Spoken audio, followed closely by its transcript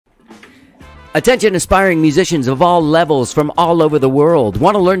Attention aspiring musicians of all levels from all over the world.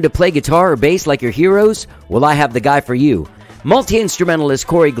 Want to learn to play guitar or bass like your heroes? Well, I have the guy for you. Multi-instrumentalist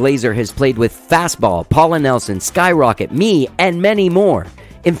Cory Glaeser has played with Fastball, Paula Nelson, Skyrocket, me, and many more.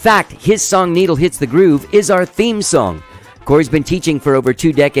 In fact, his song Needle Hits the Groove is our theme song. Cory's been teaching for over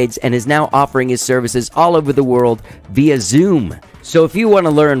 2 decades and is now offering his services all over the world via Zoom. So if you want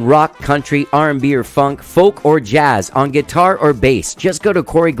to learn rock, country, R&B or funk, folk or jazz on guitar or bass, just go to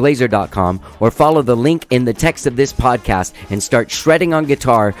CoryGlaeser.com or follow the link in the text of this podcast and start shredding on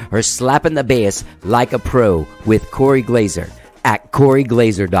guitar or slapping the bass like a pro with Cory Glaeser at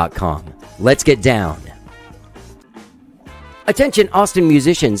CoryGlaeser.com. Let's get down. Attention Austin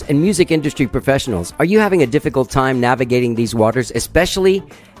musicians and music industry professionals. Are you having a difficult time navigating these waters, especially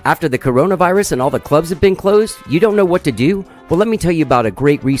after the coronavirus and all the clubs have been closed? You don't know what to do? Well, let me tell you about a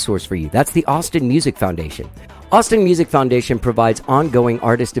great resource for you. That's the Austin Music Foundation. Austin Music Foundation provides ongoing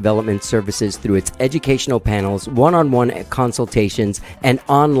artist development services through its educational panels, one-on-one consultations, and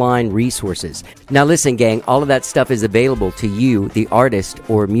online resources. Now listen, gang, all of that stuff is available to you, the artist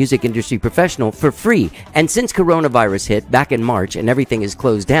or music industry professional, for free. And since coronavirus hit back in March and everything is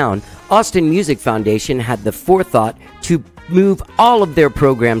closed down, Austin Music Foundation had the forethought to move all of their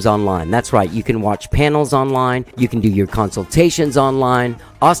programs online. That's right, you can watch panels online, you can do your consultations online.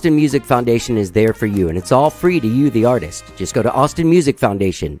 Austin Music Foundation is there for you, and it's all free to you, the artist. Just go to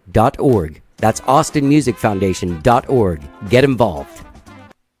austinmusicfoundation.org. That's austinmusicfoundation.org. Get involved.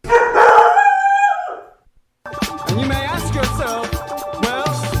 And you may ask yourself, well,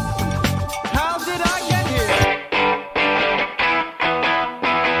 how did I get here?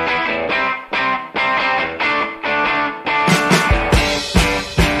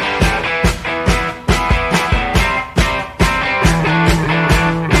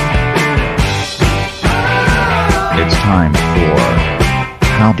 It's time for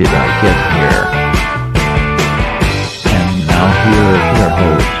How Did I Get Here? And now here is your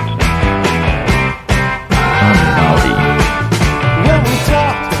host,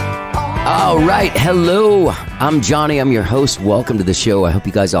 All right, hello. I'm Johnny. I'm your host. Welcome to the show. I hope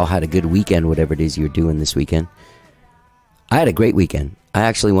you guys all had a good weekend, whatever it is you're doing this weekend. I had a great weekend. I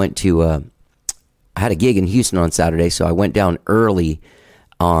actually went to, I had a gig in Houston on Saturday, so I went down early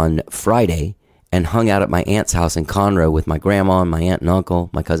on Friday and hung out at my aunt's house in Conroe with my grandma and my aunt and uncle.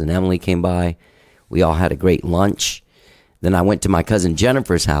 My cousin Emily came by. We all had a great lunch. Then I went to my cousin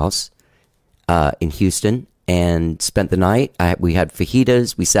Jennifer's house in Houston and spent the night. We had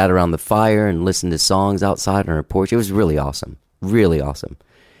fajitas. We sat around the fire and listened to songs outside on her porch. It was really awesome. Really awesome.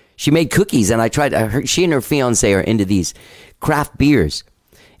 She made cookies, and I heard she and her fiance are into these craft beers.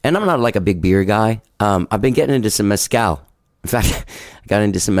 And I'm not like a big beer guy. I've been getting into some mezcal. In fact, I got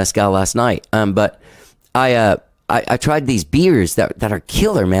into some mezcal last night. But I tried these beers that are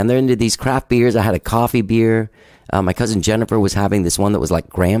killer, man. They're into these craft beers. I had a coffee beer. My cousin Jennifer was having this one that was like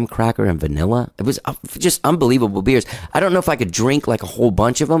graham cracker and vanilla. It was just unbelievable beers. I don't know if I could drink like a whole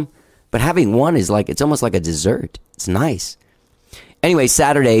bunch of them, but having one is like, it's almost like a dessert. It's nice. Anyway,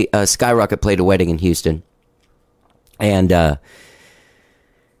 Saturday, Skyrocket played a wedding in Houston. And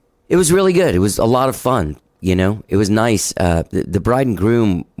it was really good. It was a lot of fun. You know, it was nice. The bride and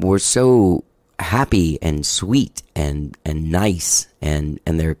groom were so happy and sweet and nice, and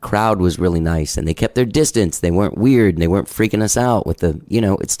their crowd was really nice, and they kept their distance. They weren't weird, and they weren't freaking us out with the, you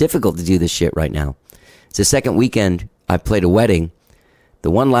know, it's difficult to do this shit right now. It's the second weekend I played a wedding.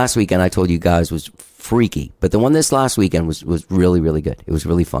 The one last weekend I told you guys was freaky, but the one this last weekend was really, really good. It was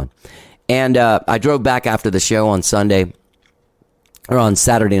really fun. And I drove back after the show on Saturday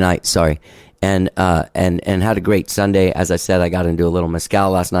night, sorry. And had a great Sunday. As I said, I got into a little mezcal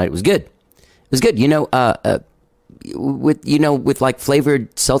last night. It was good. It was good. You know, with like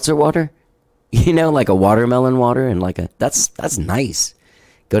flavored seltzer water, you know, like a watermelon water and like that's nice.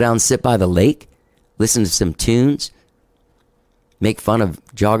 Go down, sit by the lake, listen to some tunes, make fun of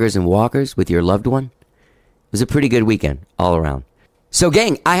joggers and walkers with your loved one. It was a pretty good weekend all around. So,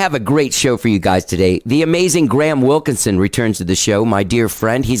 gang, I have a great show for you guys today. The amazing Graham Wilkinson returns to the show, my dear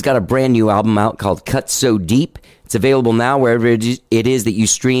friend. He's got a brand new album out called Cut So Deep. It's available now wherever it is that you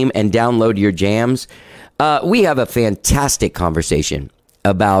stream and download your jams. We have a fantastic conversation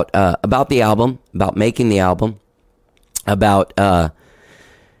about the album, about making the album, about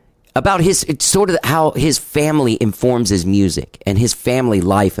his, it's sort of how his family informs his music, and his family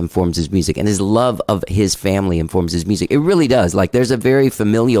life informs his music, and his love of his family informs his music. It really does. Like, there's a very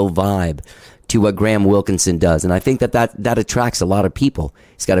familial vibe to what Graham Wilkinson does, and I think that attracts a lot of people.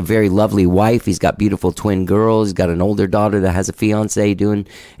 He's got a very lovely wife. He's got beautiful twin girls. He's got an older daughter that has a fiance doing.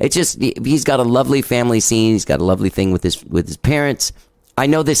 It's just, he's got a lovely family scene. He's got a lovely thing with his parents. I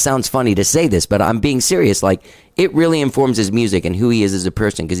know this sounds funny to say this, but I'm being serious. Like, it really informs his music and who he is as a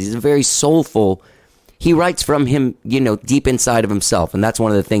person, because he's a very soulful. He writes from him, deep inside of himself, and that's one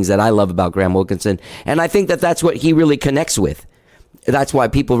of the things that I love about Graham Wilkinson. And I think that that's what he really connects with. That's why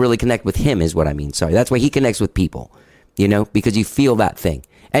people really connect with him, is what I mean. Sorry, that's why he connects with people, because you feel that thing.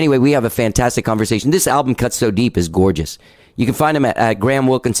 Anyway, we have a fantastic conversation. This album, Cut So Deep, is gorgeous. You can find him at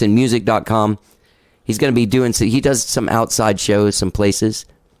GrahamWilkinsonMusic.com. He's going to be he does some outside shows, some places.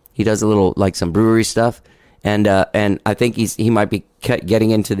 He does a little, like, some brewery stuff. And I think he might be getting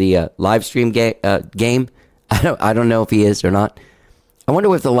into the live stream game. I don't know if he is or not. I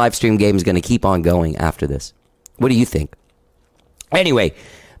wonder if the live stream game is going to keep on going after this. What do you think? Anyway,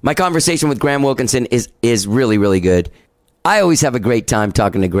 my conversation with Graham Wilkinson is really, really good. I always have a great time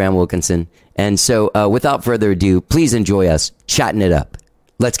talking to Graham Wilkinson. And so without further ado, please enjoy us chatting it up.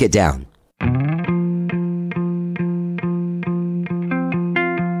 Let's get down.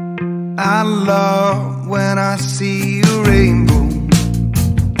 I love when I see a rainbow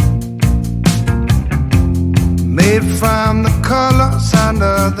made from the colors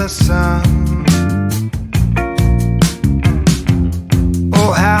under the sun.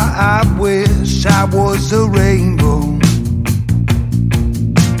 Oh, how I wish I was a rainbow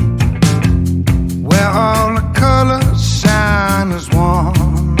where all the colors shine as one.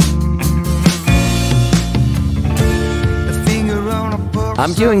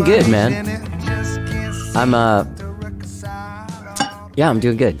 I'm doing good, man. I'm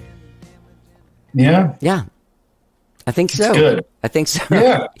doing good. Yeah? Yeah. I think so. It's good. I think so.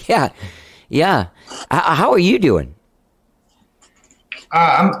 Yeah. Yeah. How are you doing?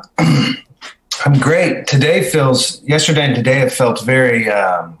 I'm great. Yesterday and today it felt very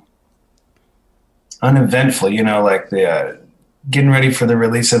uneventful, like the getting ready for the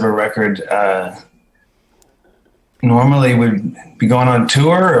release of a record. Normally we'd be going on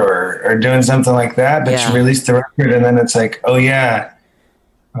tour or doing something like that, but you release the record and then it's like, oh yeah,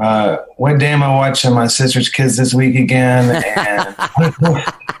 what day am I watching my sister's kids this week again? And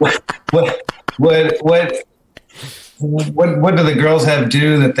what do the girls have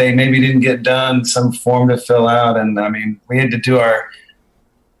due that they maybe didn't get done, some form to fill out? And I mean, we had to do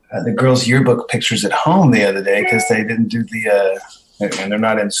the girls' yearbook pictures at home the other day because they didn't do and they're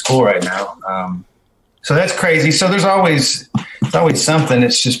not in school right now. So that's crazy. So there's always something.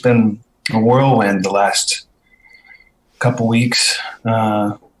 It's just been a whirlwind the last couple weeks.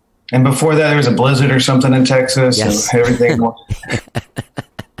 And before that, there was a blizzard or something in Texas. Yes. And everything.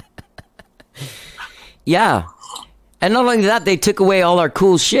 Yeah. And not only that, they took away all our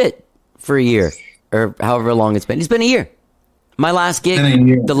cool shit for a year or however long it's been. It's been a year. My last gig,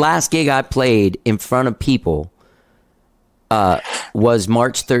 the last gig I played in front of people was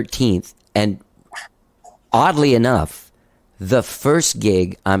March 13th. And oddly enough, the first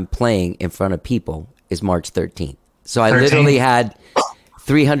gig I'm playing in front of people is March 13th. So I literally had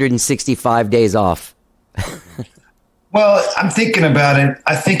 365 days off. Well, I'm thinking about it.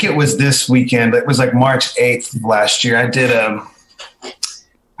 I think it was this weekend. It was like March 8th of last year. I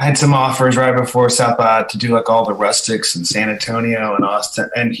had some offers right before South by to do like all the rustics in San Antonio and Austin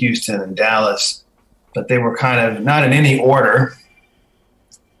and Houston and Dallas, but they were kind of not in any order.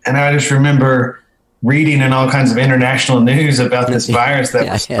 And I just remember reading in all kinds of international news about this virus that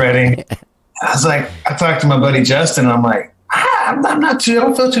was spreading. I was like, I talked to my buddy Justin, and I'm like, I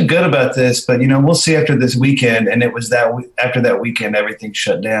don't feel too good about this, but we'll see after this weekend. And it was after that weekend, everything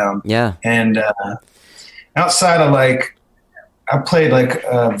shut down. Yeah. And outside of I played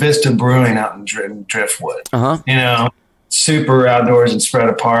Vista Brewing out in Driftwood. Super outdoors and spread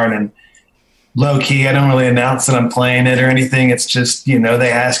apart and low key. I don't really announce that I'm playing it or anything. It's just,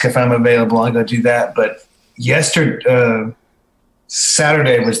 they ask if I'm available. I go do that. But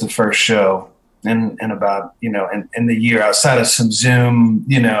Saturday was the first show in about, in the year outside of some Zoom,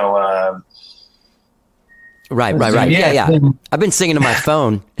 Right. Yeah. I've been singing to my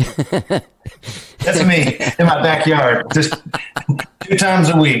phone. That's me in my backyard, just 2 times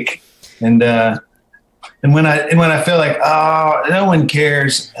a week. And when I feel like, oh, no one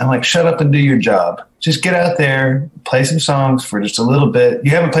cares, I'm like, shut up and do your job. Just get out there, play some songs for just a little bit.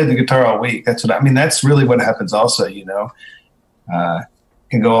 You haven't played the guitar all week. That's that's really what happens also,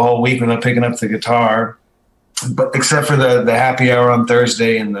 can go a whole week without picking up the guitar, but except for the happy hour on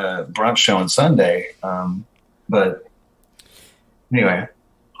Thursday and the brunch show on Sunday. But anyway.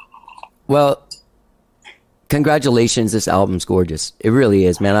 Well, congratulations. This album's gorgeous. It really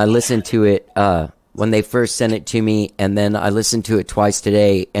is, man. I listened to it when they first sent it to me, and then I listened to it twice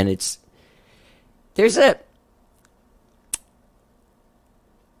today, and is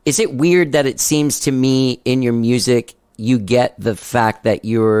it weird that it seems to me in your music you get the fact that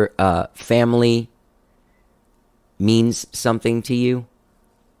your family means something to you?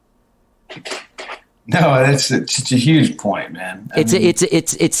 No, it's a huge point, man.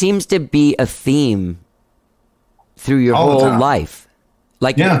 It seems to be a theme through your All the whole time. life.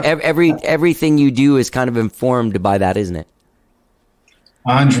 Like Yeah. everything you do is kind of informed by that, isn't it?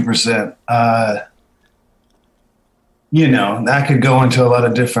 100%. That could go into a lot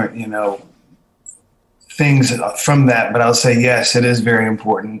of different, things from that, but I'll say, yes, it is very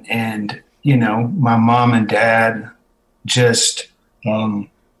important. And, my mom and dad just,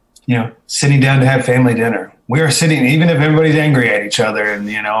 sitting down to have family dinner. We were sitting, even if everybody's angry at each other, and,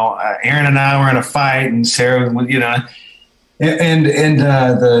 Aaron and I were in a fight, and Sarah,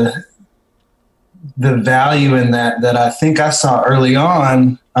 the value in that I think I saw early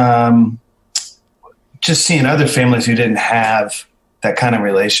on, just seeing other families who didn't have that kind of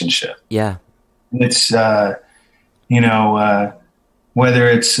relationship. Yeah. It's, whether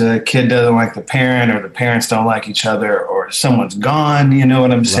it's a kid doesn't like the parent, or the parents don't like each other, or someone's gone, you know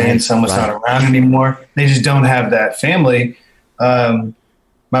what I'm saying? Right, Someone's right. not around anymore. They just don't have that family.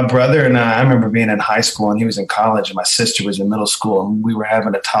 My brother and I remember being in high school, and he was in college, and my sister was in middle school, and we were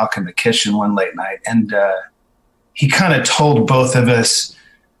having a talk in the kitchen one late night, and he kind of told both of us,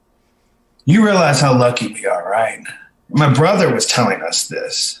 "You realize how lucky we are, right?" My brother was telling us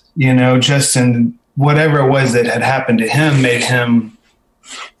this, just in whatever it was that had happened to him made him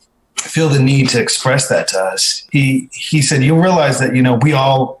feel the need to express that to us. He said, "You realize that, we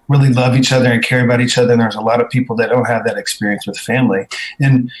all really love each other and care about each other. And there's a lot of people that don't have that experience with family."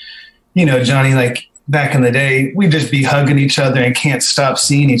 And, Johnny, like back in the day, we'd just be hugging each other and can't stop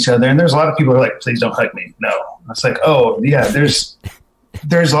seeing each other. And there's a lot of people who are like, "Please don't hug me." No. It's like, oh yeah, there's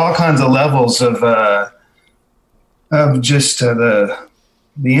all kinds of levels of just the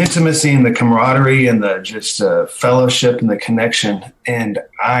intimacy and the camaraderie and the just fellowship and the connection. And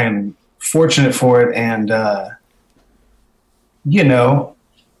I am fortunate for it. And,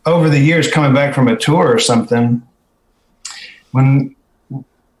 over the years coming back from a tour or something, when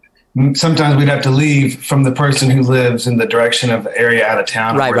sometimes we'd have to leave from the person who lives in the direction of the area out of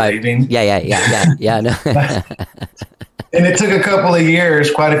town. Right. Leaving. Yeah. No. And it took a couple of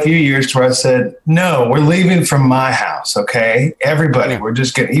years, quite a few years, where I said, "No, we're leaving from my house, okay? Everybody, we're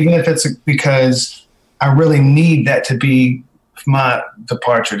just getting, even if it's because I really need that to be my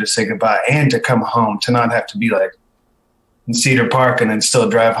departure, to say goodbye and to come home, to not have to be like in Cedar Park and then still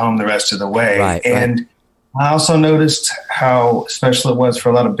drive home the rest of the way." Right, and I also noticed how special it was for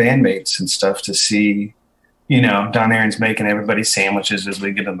a lot of bandmates and stuff to see, Don Aaron's making everybody sandwiches as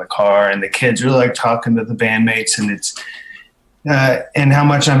we get in the car, and the kids really like talking to the bandmates, and it's, and how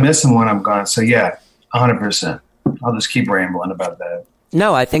much I miss them when I'm gone. So yeah, 100%. I'll just keep rambling about that.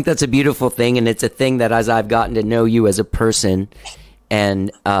 No, I think that's a beautiful thing, and it's a thing that as I've gotten to know you as a person, and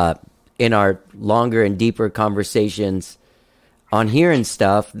in our longer and deeper conversations on here and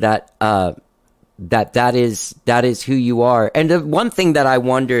stuff, that is who you are. And the one thing that I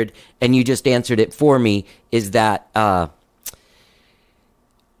wondered, and you just answered it for me, is that I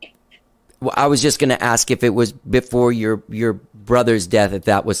was just going to ask if it was before your brother's death, if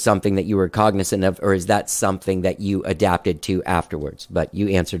that was something that you were cognizant of, or is that something that you adapted to afterwards? But you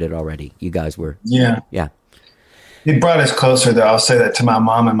answered it already. You guys were. Yeah. It brought us closer, though. I'll say that to my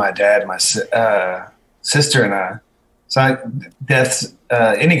mom and my dad, my sister and I. So death,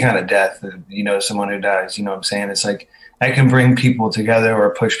 any kind of death, someone who dies, you know what I'm saying? It's like I can bring people together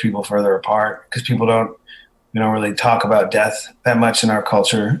or push people further apart, because people don't really talk about death that much in our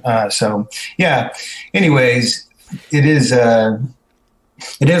culture. So yeah, anyways, it is wild.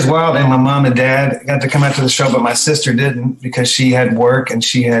 And my mom and dad got to come out to the show, but my sister didn't, because she had work and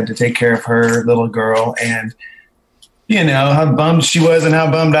she had to take care of her little girl. And how bummed she was and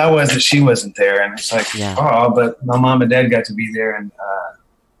how bummed I was that she wasn't there. And it's like, but my mom and dad got to be there, and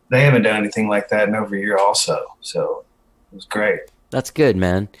they haven't done anything like that in over a year also. So it was great. That's good,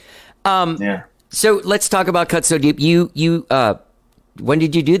 man. Yeah. So let's talk about Cut So Deep. You when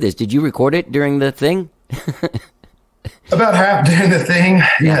did you do this? Did you record it during the thing? About half during the thing.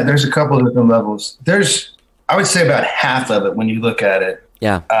 Yeah, there's a couple of different levels. I would say about half of it, when you look at it,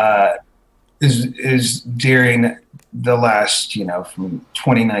 is during the last, from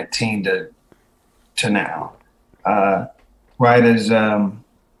 2019 to now. Right as,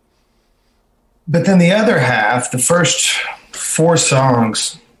 but then the other half, the first 4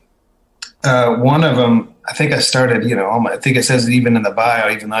 songs, one of them, I think I started, I think it says it even in the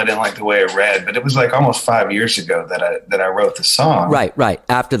bio, even though I didn't like the way it read, but it was like almost 5 years ago that I wrote the song. Right.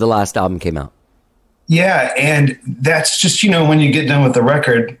 After the last album came out. Yeah. And that's just, when you get done with the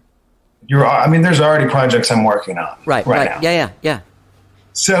record, I mean, there's already projects I'm working on Right. now. Yeah.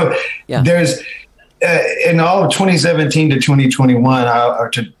 So Yeah. there's in all of 2017 to 2021 or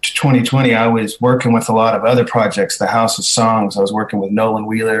to 2020, I was working with a lot of other projects. The House of Songs. I was working with Nolan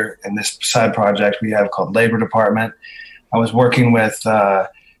Wheeler and this side project we have called Labor Department. I was working with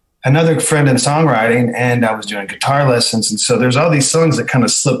another friend in songwriting, and I was doing guitar lessons. And so there's all these songs that kind of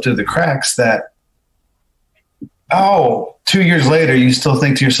slip through the cracks that, 2 years later, you still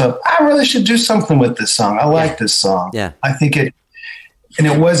think to yourself, I really should do something with this song. I like this song. Yeah. I think it, and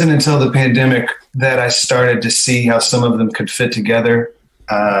it wasn't until the pandemic that I started to see how some of them could fit together.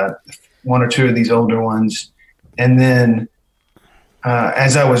 One or two of these older ones. And then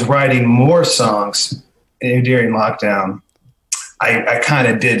as I was writing more songs during lockdown, I kind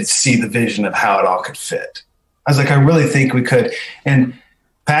of did see the vision of how it all could fit. I was like, I really think we could. And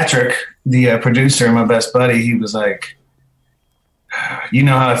Patrick, the producer, my best buddy, he was like, you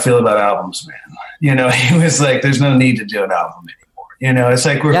know how I feel about albums, man. You know, he was like, there's no need to do an album anymore. You know, it's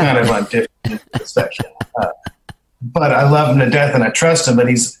like we're kind of on different spectrum. But I love him to death and I trust him. But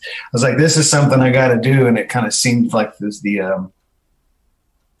I was like, this is something I got to do. And it kind of seemed like there's the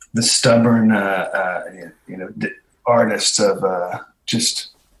stubborn, artist of this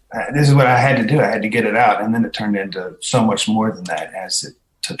is what I had to do. I had to get it out. And then it turned into so much more than that as it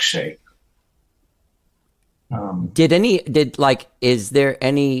took shape. Is there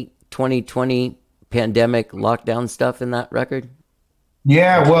any 2020 pandemic lockdown stuff in that record?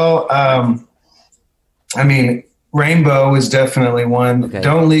 Yeah, well, I mean, Rainbow is definitely one. Okay.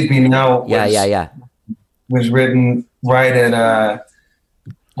 Don't Leave Me Now was written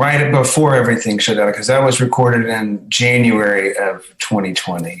right before everything shut down, because that was recorded in January of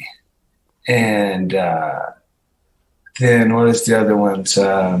 2020. And then what is the other ones?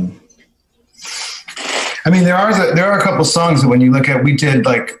 I mean, there are a couple songs that when you look at, we did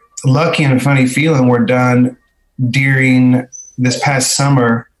like Lucky and Funny Feeling were done during this past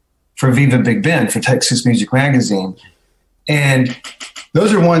summer for Viva Big Bend for Texas Music Magazine. And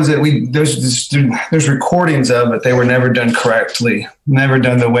those are ones that there's recordings of, but they were never done correctly, never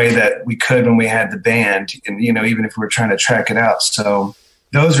done the way that we could when we had the band. And, you know, even if we were trying to track it out. So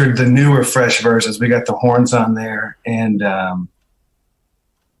those are the newer, fresh versions. We got the horns on there. And, I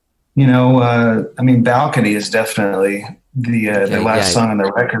mean, Balcony is definitely the last song on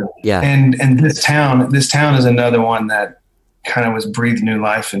the record. Yeah. And This Town is another one that kind of was breathed new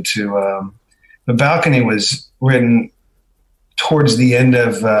life into. The Balcony was written towards the end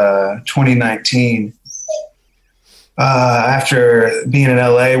of 2019 after being in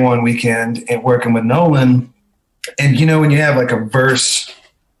LA one weekend and working with Nolan. And, you know, when you have like a verse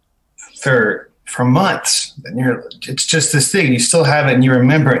for months, and it's just this thing, you still have it and you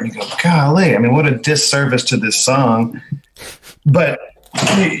remember it and you go, golly, I mean, what a disservice to this song. But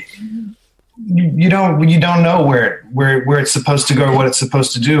you don't know where it's supposed to go or what it's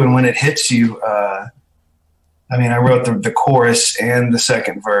supposed to do. And when it hits you, I mean, I wrote the chorus and the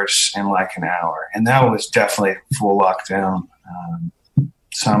second verse in like an hour, and that was definitely full lockdown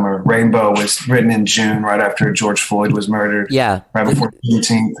summer. Rainbow was written in June, right after George Floyd was murdered. Yeah, right before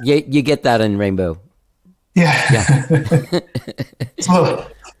Juneteenth. You get that in Rainbow. Yeah. It's a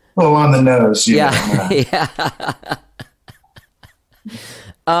little on the nose. Yeah.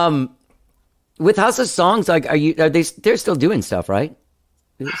 With House of Songs, like, they're still doing stuff, right?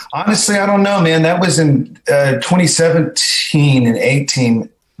 Honestly, I don't know, man. That was in 2017 and 18.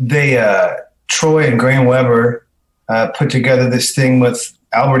 They Troy and Graham Weber put together this thing with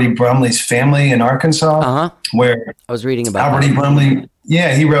Albert E. Brumley's family in Arkansas, where I was reading about Albert E. Brumley.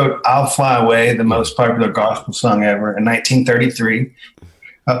 Yeah, he wrote "I'll Fly Away," the most popular gospel song ever, in 1933,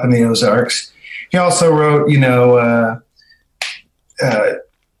 up in the Ozarks. He also wrote,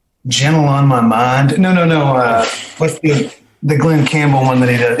 "Gentle on My Mind." No. What's the Glenn Campbell one that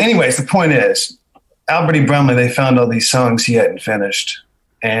he did? Anyways, the point is, Albert E. Brumley, they found all these songs he hadn't finished,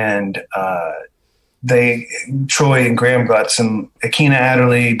 and Troy and Graham got some, Akina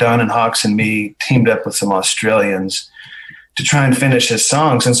Adderley, Don and Hawks and me teamed up with some Australians to try and finish his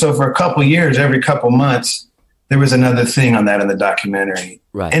songs. And so for a couple years, every couple months, there was another thing on that in the documentary.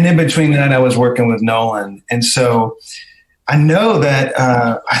 Right. And in between that, I was working with Nolan. And so I know that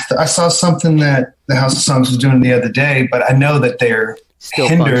I saw something that the House of Songs was doing the other day, but I know that they're still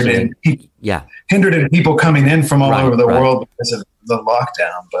hindered in people coming in from all over the world because of the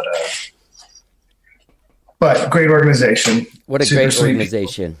lockdown. But great organization. What a great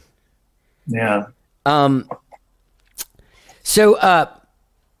organization. Yeah. So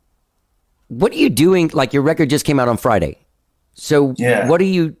what are you doing? Like, your record just came out on Friday. So what are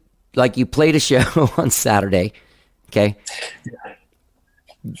you, like, you played a show on Saturday. Okay.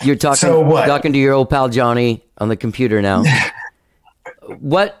 You're talking So what? talking to your old pal Johnny on the computer now.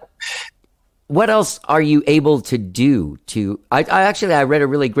 What else are you able to do to? I read a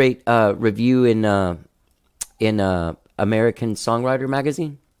really great review in American Songwriter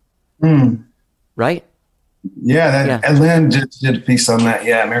magazine. Right? Yeah, Lynn just did a piece on that.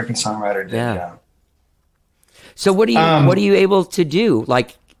 Yeah, American Songwriter did. Yeah. So what are you able to do?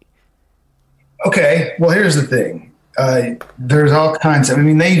 Like, okay, well, here's the thing. There's all kinds of. I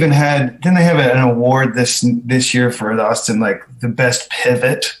mean, they even didn't they have an award this year for Austin, like the best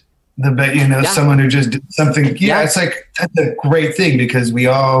pivot, someone who just did something. Yeah, it's like that's a great thing because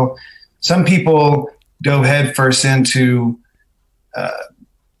some people dove headfirst into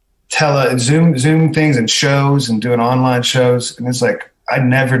Zoom things and shows and doing online shows, and it's like I'd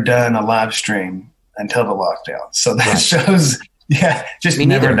never done a live stream until the lockdown. So that shows, just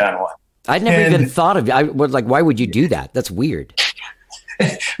never done one. I'd never even thought of it. I was like, why would you do that? That's weird.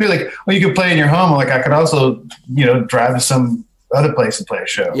 Be like, well, you could play in your home. Like I could also, drive to some other place and play a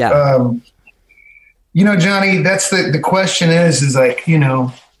show. Yeah. Johnny, that's the question is like,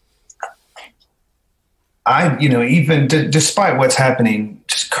 even despite what's happening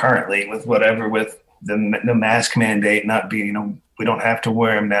just currently with the mask mandate not being, we don't have to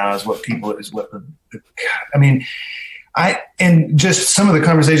wear them now and just some of the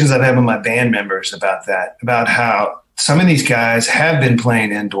conversations I've had with my band members about that, about how some of these guys have been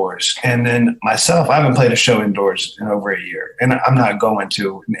playing indoors. And then myself, I haven't played a show indoors in over a year, and I'm not going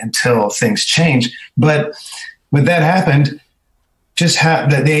to until things change. But when that happened, just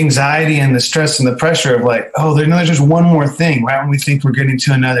the anxiety and the stress and the pressure of like, oh, there's just one more thing, right? When we think we're getting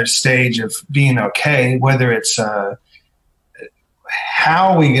to another stage of being okay, whether it's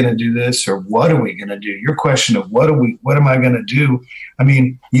how are we going to do this or what are we going to do? Your question of what am I going to do? I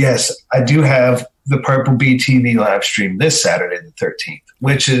mean, yes, I do have the Purple Bee TV live stream this Saturday, the 13th,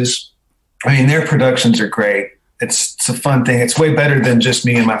 which is, their productions are great. It's a fun thing. It's way better than just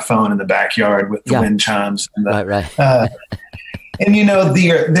me and my phone in the backyard with the wind chimes. And right. And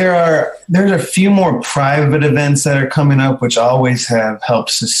there's a few more private events that are coming up, which always have helped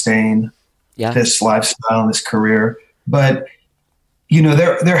sustain this lifestyle and this career. But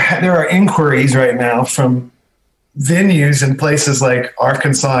there are inquiries right now from venues in places like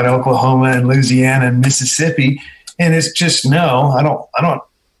Arkansas and Oklahoma and Louisiana and Mississippi, and it's just I don't.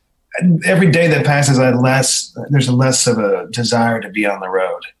 Every day that passes, there's less of a desire to be on the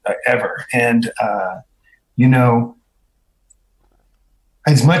road ever, and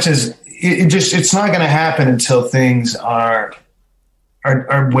as much as it's not going to happen until things are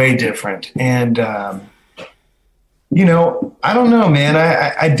way different. And, I don't know, man.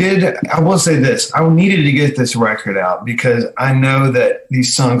 I will say this. I needed to get this record out because I know that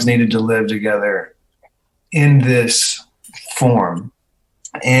these songs needed to live together in this form.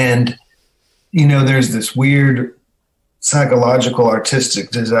 And, there's this weird psychological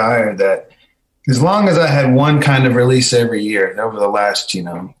artistic desire that as long as I had one kind of release every year over the last,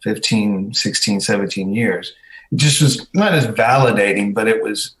 15, 16, 17 years, it just was not as validating, but it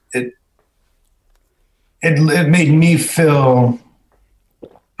made me feel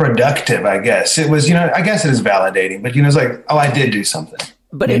productive, I guess. It was, I guess it is validating, but, it's like, oh, I did do something.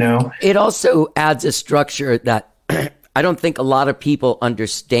 But it also adds a structure that I don't think a lot of people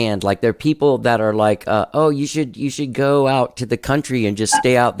understand. Like there are people that are like, oh, you should go out to the country and just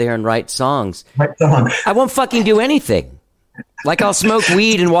stay out there and write songs. I won't fucking do anything. Like I'll smoke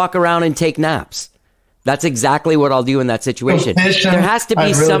weed and walk around and take naps. That's exactly what I'll do in that situation. There has to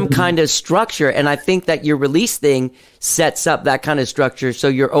be some kind of structure. And I think that your release thing sets up that kind of structure. So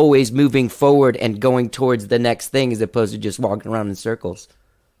you're always moving forward and going towards the next thing as opposed to just walking around in circles.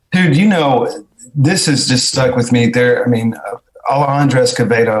 Dude, this has just stuck with me there. Alejandro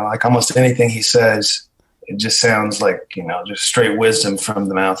Escovedo, like almost anything he says, it just sounds like, just straight wisdom from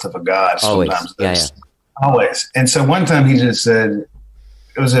the mouth of a god. Sometimes. Always. Always. And so one time he just said,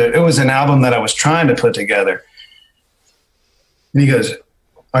 it was an album that I was trying to put together. And he goes,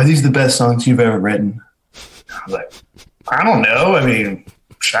 are these the best songs you've ever written? I was like, I don't know.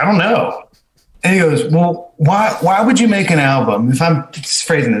 I don't know. And he goes, well, why would you make an album? If I'm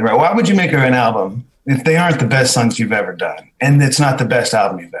phrasing it right, why would you make an album if they aren't the best songs you've ever done? And it's not the best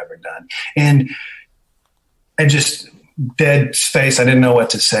album you've ever done. And I just dead space. I didn't know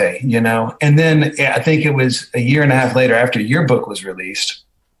what to say, And then I think it was a year and a half later after your book was released,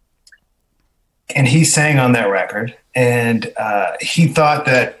 and he sang on that record. And he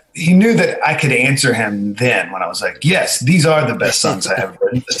knew that I could answer him then when I was like, yes, these are the best songs I have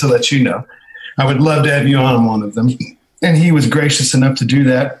written, just to let you know. I would love to have you on one of them. And he was gracious enough to do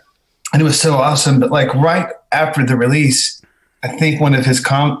that. And it was so awesome. But like right after the release, I think one of his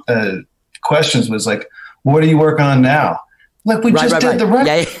questions was like, "What are you working on now?" Like we just did the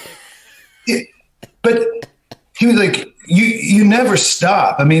record. Yeah. But he was like, "You never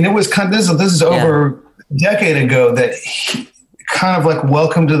stop." I mean, it was kind of this is over a decade ago that he kind of like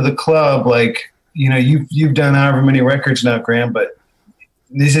welcome to the club. Like, you know, you've done however many records now, Graham, but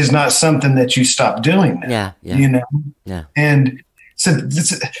this is not something that you stop doing now. Yeah. You know? Yeah. And so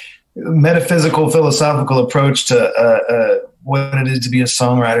it's a metaphysical, philosophical approach to what it is to be a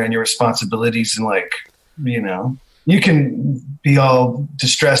songwriter and your responsibilities. And like, you know, you can be all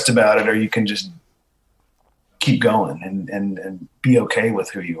distressed about it, or you can just keep going and be okay with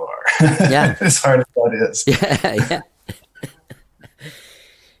who you are. Yeah. As hard as that is. Yeah.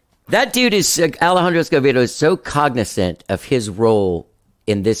 That dude is, Alejandro Escovedo is so cognizant of his role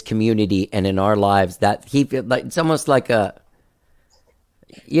in this community and in our lives that he, like, it's almost like a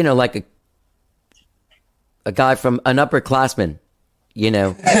guy from an upperclassman, you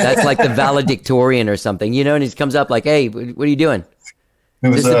know, that's like the valedictorian or something, you know, and he comes up like, "Hey, what are you doing?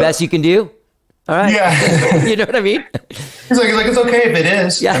 Is this the best you can do? All right." Yeah. You know what I mean? He's like, it's okay if it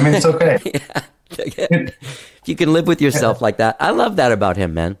is. Yeah. I mean, it's okay. If you can live with yourself like that. I love that about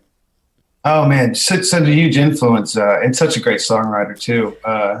him, man. Oh man, such a huge influence, and such a great songwriter too.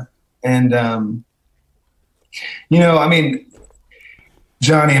 You know, I mean,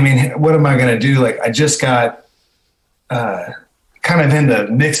 Johnny, I mean, what am I going to do? Like, I just got kind of in the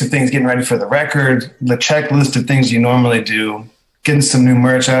mix of things, getting ready for the record, the checklist of things you normally do, getting some new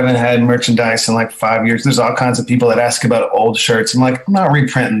merch. I haven't had merchandise in like 5 years. There's all kinds of people that ask about old shirts. I'm like, I'm not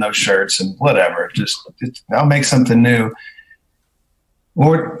reprinting those shirts and whatever. I'll make something new.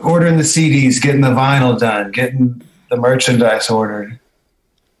 Ordering the CDs, getting the vinyl done, getting the merchandise ordered.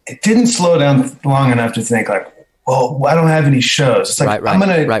 It didn't slow down long enough to think like, well, I don't have any shows. It's like, right. We're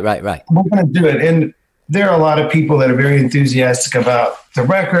going to do it. And there are a lot of people that are very enthusiastic about the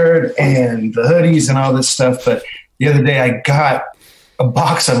record and the hoodies and all this stuff. But the other day I got a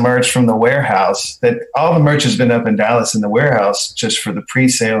box of merch from the warehouse that all the merch has been up in Dallas in the warehouse just for the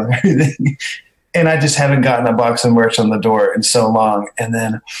pre-sale and everything. And I just haven't gotten a box of merch on the door in so long. And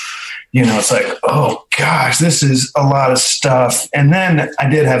then, you know, it's like, oh gosh, this is a lot of stuff. And then I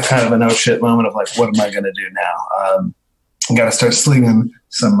did have kind of an oh shit moment of like, what am I going to do now? I got to start slinging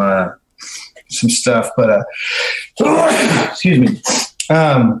some stuff, but, excuse me.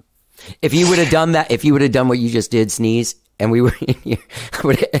 If you would have done that, if you would have done what you just did, sneeze, and we were in here, I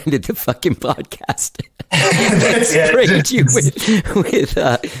would have ended the fucking podcast. Sprayed you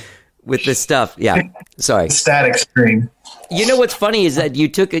with the stuff. Yeah. Sorry. Static screen. You know what's funny is that you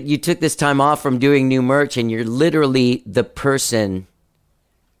took this time off from doing new merch, and you're literally the person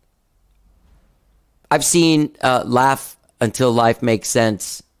I've seen laugh until life makes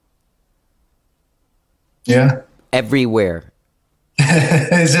sense. Yeah. Everywhere.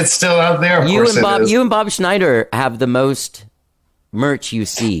 Is it still out there? You and Bob Schneider have the most merch you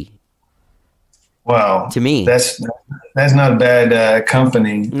see. Wow. To me. That's not a bad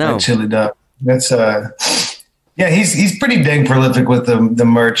company. No. Chili Dog. That's yeah, he's pretty dang prolific with the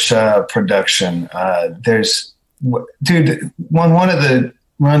merch production. There's one of the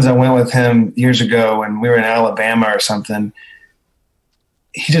runs I went with him years ago when we were in Alabama or something.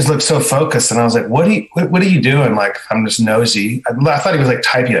 He just looked so focused, and I was like, what are you doing? Like, I'm just nosy. I thought he was like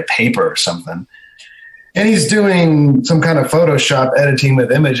typing a paper or something. And he's doing some kind of Photoshop editing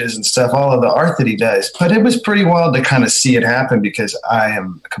with images and stuff, all of the art that he does. But it was pretty wild to kind of see it happen because I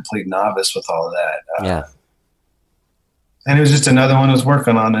am a complete novice with all of that. Yeah. And it was just another one I was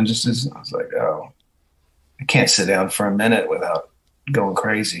working on, and I was like, oh, I can't sit down for a minute without going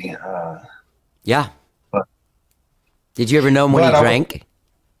crazy. Yeah. But, did you ever know him when he drank?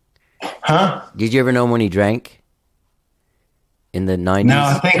 Huh? Did you ever know him when he drank? In the 90s? No,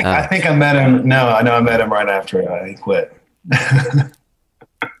 I think I met him. No, I know I met him right after he quit.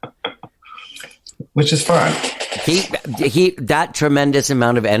 Which is fine. He that tremendous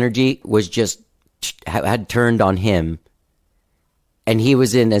amount of energy was just had turned on him, and he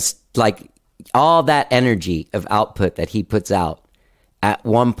was in this, like, all that energy of output that he puts out at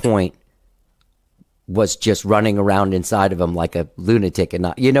one point was just running around inside of him like a lunatic, and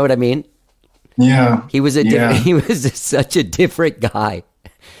not, you know what I mean? Yeah. He was such a different guy.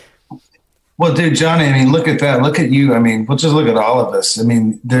 Well, dude, Johnny, I mean, look at that. Look at you. I mean, we'll just look at all of us. I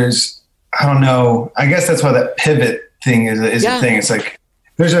mean, I don't know. I guess that's why that pivot thing is a thing. It's like,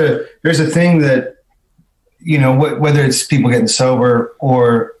 there's a thing that, you know, whether it's people getting sober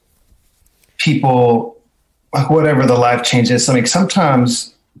or people, like, whatever the life change is. I mean,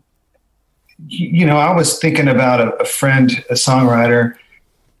 sometimes, you know, I was thinking about a friend, a songwriter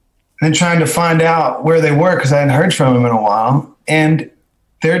and trying to find out where they were because I hadn't heard from them in a while. And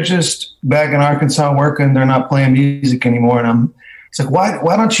they're just back in Arkansas working. They're not playing music anymore. And it's like,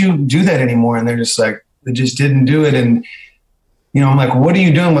 why don't you do that anymore? And they're just like, they just didn't do it. And, I'm like, what are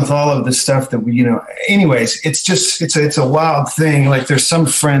you doing with all of the stuff that we, anyways, it's a wild thing. Like there's some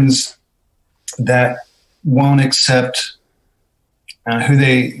friends that won't accept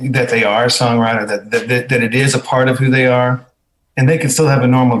that they are a songwriter, that it is a part of who they are, and they can still have a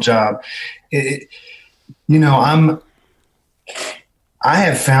normal job. I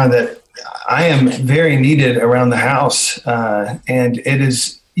have found that I am very needed around the house. And it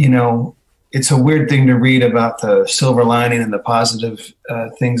is, it's a weird thing to read about the silver lining and the positive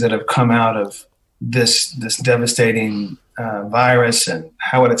things that have come out of this devastating virus and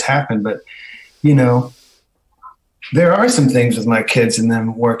how it has happened. But, there are some things with my kids and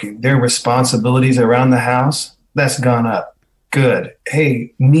them working. Their responsibilities around the house, that's gone up. Good.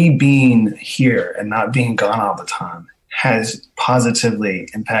 Hey, me being here and not being gone all the time has positively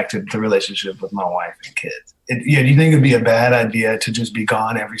impacted the relationship with my wife and kids. Do you think it'd be a bad idea to just be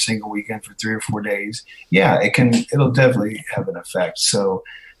gone every single weekend for 3 or 4 days? Yeah, it'll definitely have an effect. So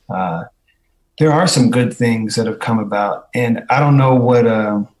there are some good things that have come about, and I don't know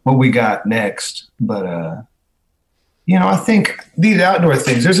what we got next, but I think these outdoor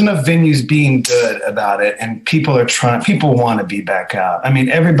things, there's enough venues being good about it, and people want to be back out. I mean,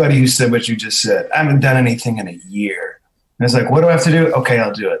 everybody who said what you just said, I haven't done anything in a year. And it's like, what do I have to do? Okay,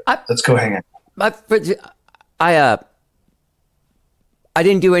 I'll do it. Let's go hang out. I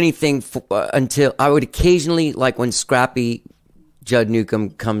didn't do anything until I would occasionally, like when Scrappy Judd Newcomb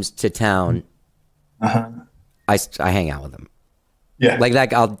comes to town, I hang out with him. Yeah. Like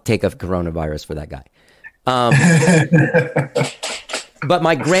that, I'll take a coronavirus for that guy. But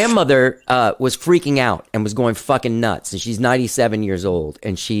my grandmother was freaking out and was going fucking nuts, and she's 97 years old,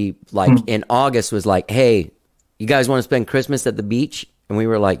 and she in August was like, hey, you guys want to spend Christmas at the beach? And we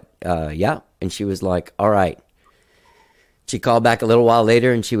were like, yeah. And she was like, all right. She called back a little while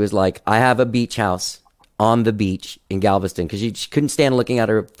later and she was like, I have a beach house on the beach in Galveston, because she couldn't stand looking out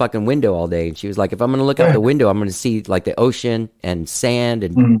her fucking window all day. And she was like, if I'm going to look out the window, I'm going to see like the ocean and sand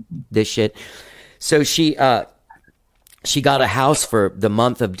and this shit. So she got a house for the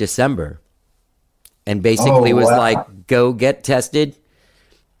month of December, and basically was like, go get tested,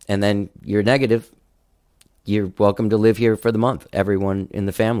 and then you're negative. You're welcome to live here for the month, everyone in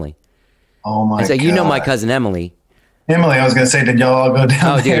the family. Oh my God. So my cousin Emily. I was going to say, did y'all all go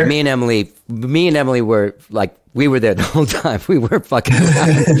down there? Dude, me and Emily were like, we were there the whole time. We were fucking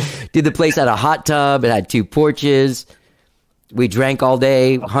Dude, the place had a hot tub. It had 2 porches. We drank all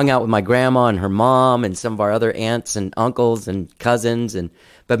day, hung out with my grandma and her mom and some of our other aunts and uncles and cousins.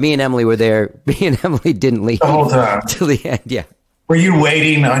 But me and Emily were there. Me and Emily didn't leave the whole time till the end. Yeah. Were you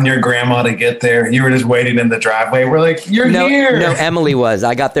waiting on your grandma to get there? You were just waiting in the driveway. We're like, you're here. No, Emily was.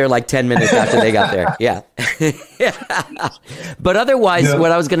 I got there like 10 minutes after they got there. Yeah. But otherwise,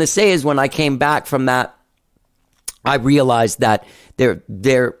 what I was going to say is when I came back from that, I realized that there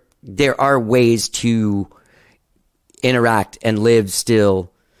are ways to interact and live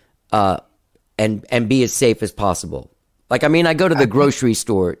still and be as safe as possible. Like, I mean, I go to the grocery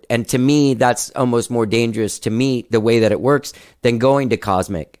store, and to me, that's almost more dangerous to me, the way that it works, than going to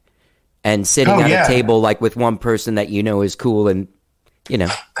Cosmic and sitting at a table like with one person that is cool and,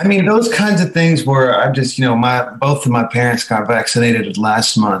 I mean, those kinds of things where I just, both of my parents got vaccinated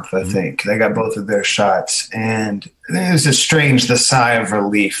last month, I think. They got both of their shots. And it was just strange, the sigh of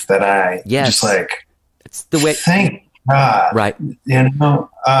relief that I just like, it's the way. Thank God. Right. And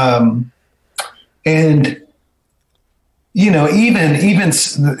even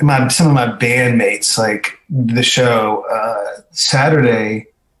some of my bandmates, like the show Saturday,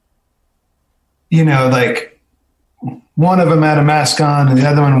 like one of them had a mask on and the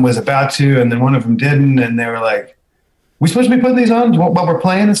other one was about to, and then one of them didn't, and they were like, "We supposed to be putting these on while we're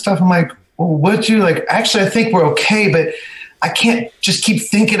playing and stuff?" I'm like, "Well, would you like? Actually, I think we're okay, but I can't just keep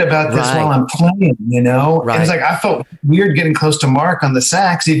thinking about this while I'm playing, Right. And it's like, I felt weird getting close to Mark on the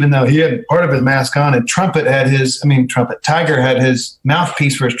sax, even though he had part of his mask on, and Tiger had his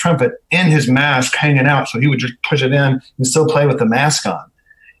mouthpiece for his trumpet in his mask hanging out. So he would just push it in and still play with the mask on.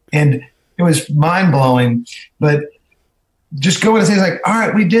 And it was mind blowing, but just going and saying like, all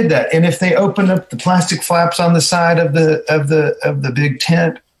right, we did that. And if they opened up the plastic flaps on the side of the big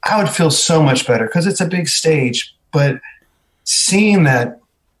tent, I would feel so much better, because it's a big stage. But seeing that,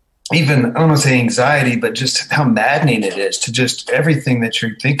 even, I don't want to say anxiety, but just how maddening it is to just everything that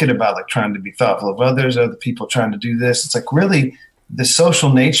you're thinking about, like trying to be thoughtful of others, other people trying to do this. It's like really the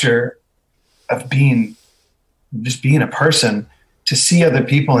social nature of being a person, to see other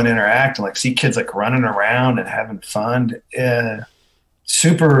people and interact and like see kids like running around and having fun,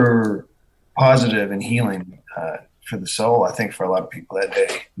 super positive and healing for the soul, I think, for a lot of people that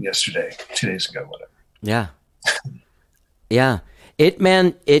day, yesterday, 2 days ago, whatever. Yeah. Yeah. It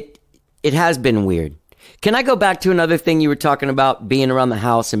has been weird. Can I go back to another thing you were talking about, being around the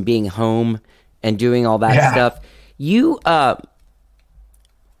house and being home and doing all that stuff? You have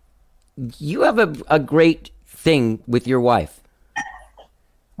a great thing with your wife.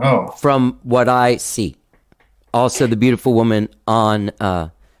 Oh. From what I see. Also the beautiful woman on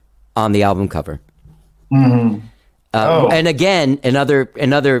the album cover. Mm-hmm. And again,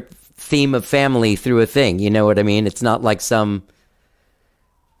 another theme of family through a thing. You know what I mean? It's not like some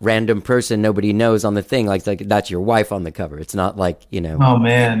random person nobody knows on the thing. Like that's your wife on the cover. It's not like, you know. Oh,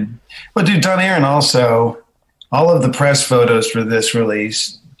 man. Well, dude, Don Aaron also, all of the press photos for this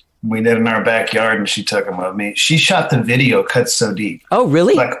release, we did in our backyard, and she took them of me. She shot the video Cut So Deep. Oh,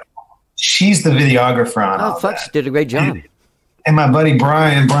 really? Like, she's the videographer on all fuck, that. She did a great job. And my buddy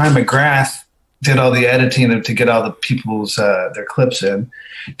Brian McGrath did all the editing to get all the people's their clips in.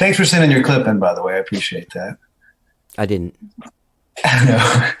 Thanks for sending your clip in, by the way. I appreciate that. I didn't.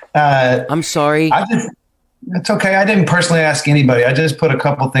 No. I'm sorry. It's okay. I didn't personally ask anybody. I just put a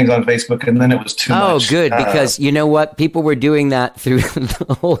couple things on Facebook, and then it was too much. Oh, good, because you know what? People were doing that through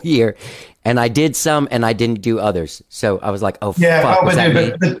the whole year, and I did some, and I didn't do others. So I was like, "Oh, fuck!" Was that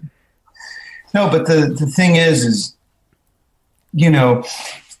me? But the thing is, you know,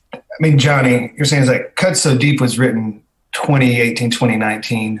 I mean, Johnny, you're saying it's like Cut So Deep was written 2018,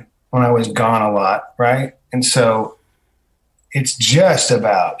 2019 when I was gone a lot, right? And so it's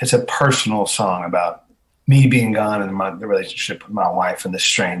a personal song about me being gone and the relationship with my wife and the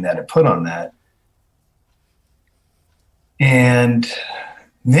strain that it put on that. And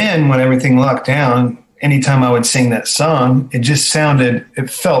then when everything locked down, anytime I would sing that song, it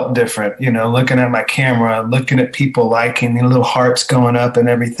felt different, you know, looking at my camera, looking at people liking the little hearts going up and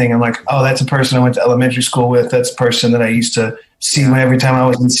everything. I'm like, oh, that's a person I went to elementary school with. That's a person that I used to see every time I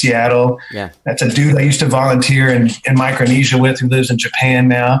was in Seattle. Yeah. That's a dude I used to volunteer in Micronesia with, who lives in Japan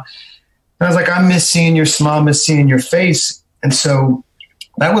now. And I was like, I miss seeing your smile, miss seeing your face. And so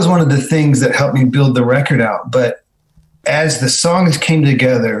that was one of the things that helped me build the record out. But as the songs came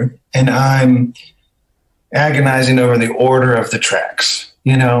together and I'm agonizing over the order of the tracks,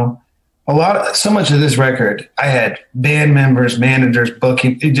 you know, so much of this record, I had band members, managers,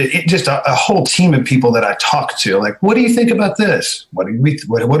 booking, just a whole team of people that I talked to. Like, what do you think about this? What are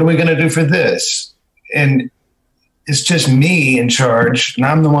we going to do for this? And it's just me in charge, and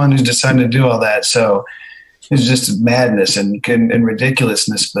I'm the one who's decided to do all that. So it's just madness and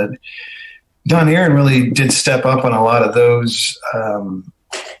ridiculousness. But Don Aaron really did step up on a lot of those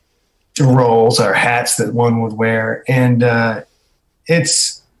roles or hats that one would wear, and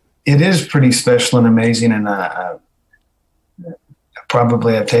it is pretty special and amazing. And I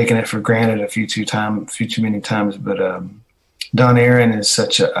probably have taken it for granted a few too many times. But Don Aaron is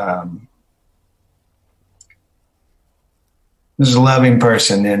such a loving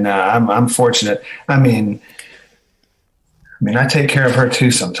person, and I'm fortunate. I mean, I take care of her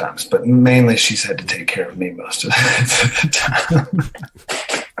too sometimes, but mainly she's had to take care of me most of the time.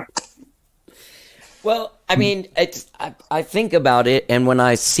 Well, I mean, I think about it, and when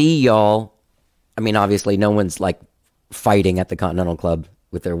I see y'all, I mean, obviously no one's like fighting at the Continental Club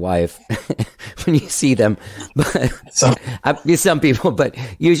with their wife when you see them, but some people, but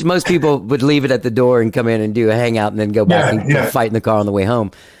usually most people would leave it at the door and come in and do a hangout and then go back and fight in the car on the way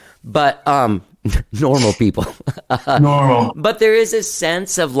home. But normal people, normal. But there is a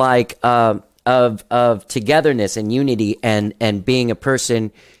sense of like of togetherness and unity and being a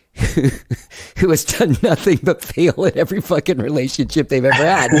person who has done nothing but fail at every fucking relationship they've ever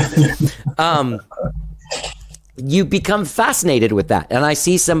had. You become fascinated with that. And I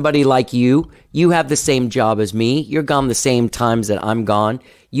see somebody like you have the same job as me. You're gone the same times that I'm gone.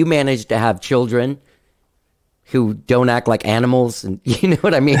 You manage to have children who don't act like animals, and you know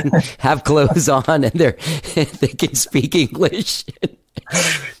what I mean? Have clothes on, and they can speak English.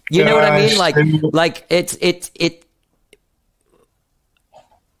 You know what I mean? Like it.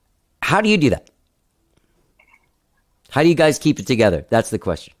 How do you do that? How do you guys keep it together? That's the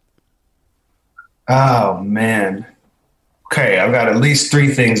question. Oh, man. Okay, I've got at least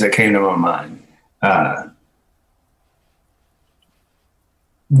three things that came to my mind.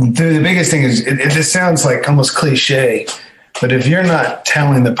 The biggest thing is, it just sounds like almost cliche, but if you're not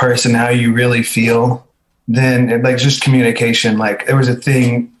telling the person how you really feel, then like just communication. Like there was a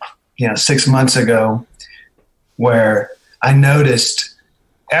thing, 6 months ago where I noticed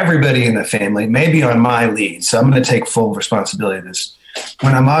everybody in the family, maybe on my lead. So I'm going to take full responsibility of this.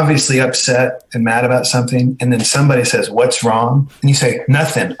 When I'm obviously upset and mad about something, and then somebody says, "What's wrong?" and you say,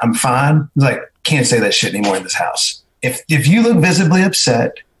 "Nothing, I'm fine." It's like, can't say that shit anymore in this house. If you look visibly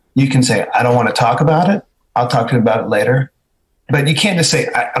upset, you can say, "I don't want to talk about it. I'll talk to you about it later." But you can't just say,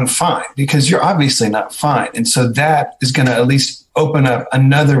 "I'm fine," because you're obviously not fine. And so that is going to at least open up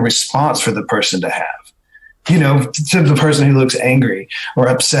another response for the person to have. To the person who looks angry or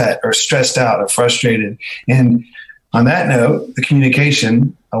upset or stressed out or frustrated. And on that note, the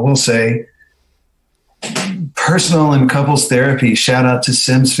communication, I will say, personal and couples therapy, shout out to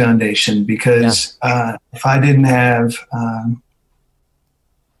Sims Foundation, because if I didn't have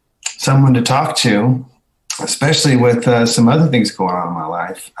someone to talk to, especially with some other things going on in my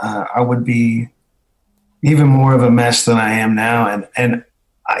life, I would be even more of a mess than I am now. And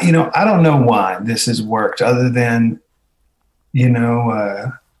I don't know why this has worked other than,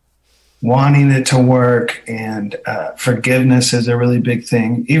 wanting it to work, and forgiveness is a really big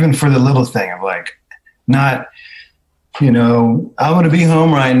thing, even for the little thing of like, not, I want to be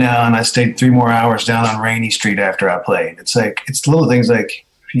home right now, and I stayed 3 more hours down on Rainy Street after I played. It's like, it's little things like,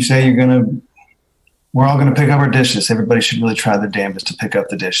 if you say we're all going to pick up our dishes, everybody should really try their damnedest to pick up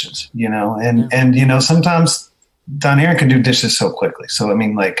the dishes, and sometimes Don Aaron can do dishes so quickly. So, I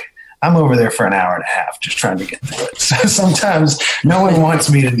mean, like, I'm over there for an hour and a half just trying to get through it. So sometimes no one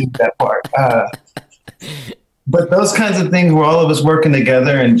wants me to do that part. But those kinds of things where all of us working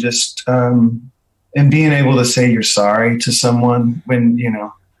together and just, and being able to say you're sorry to someone when,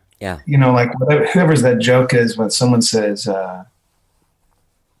 like whoever's that joke is when someone says,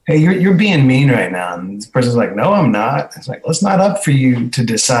 "Hey, you're being mean right now." And this person's like, "No, I'm not." It's like, well, it's not up for you to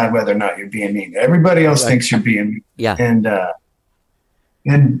decide whether or not you're being mean. Everybody else thinks you're being mean. Yeah.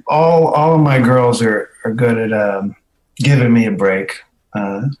 And all of my girls are good at giving me a break.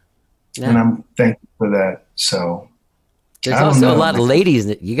 And I'm thankful for that. So there's also a lot of ladies.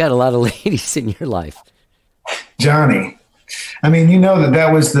 You got a lot of ladies in your life. Johnny, I mean,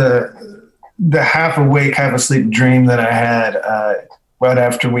 that was the half awake, half asleep dream that I had right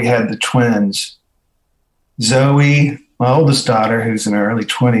after we had the twins. Zoe, my oldest daughter, who's in her early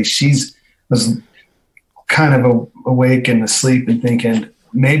 20s, was kind of awake and asleep and thinking,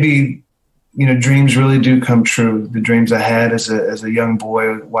 maybe, dreams really do come true. The dreams I had as a young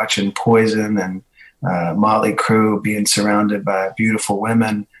boy watching Poison and Motley Crue, being surrounded by beautiful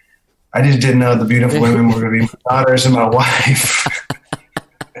women. I just didn't know the beautiful women were going to be my daughters and my wife.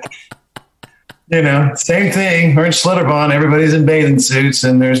 Same thing. We're in Schlitterbahn. Everybody's in bathing suits,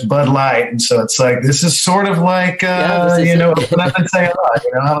 and there's Bud Light. And so it's like, this is sort of like, open up and say hello.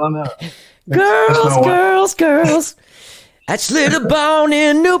 I don't know. Girls. At Schlitterbahn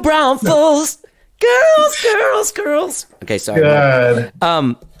in New Braunfels. Girls. Okay, sorry. God.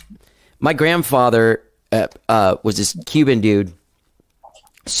 My grandfather was this Cuban dude,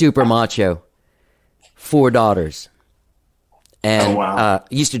 super macho, 4 daughters. And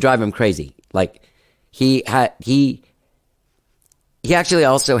used to drive him crazy. Like, he actually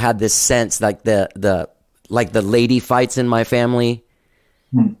also had this sense, like the lady fights in my family.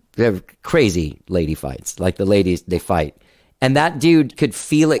 They're crazy lady fights. Like, the ladies, they fight. And that dude could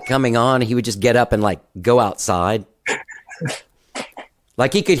feel it coming on. He would just get up and like go outside.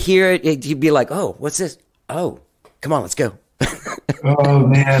 Like, he could hear it. He'd be like, "Oh, what's this? Oh, come on, let's go." Oh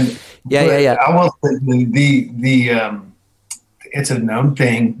man. Yeah. I will say it's a known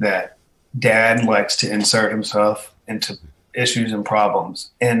thing that Dad likes to insert himself into issues and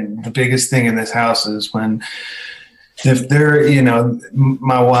problems. And the biggest thing in this house is if they're,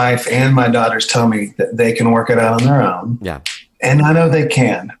 my wife and my daughters tell me that they can work it out on their own. Yeah. And I know they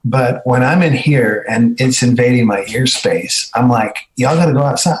can, but when I'm in here and it's invading my ear space, I'm like, y'all got to go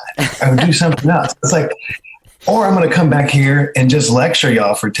outside or do something else. It's like, or I'm going to come back here and just lecture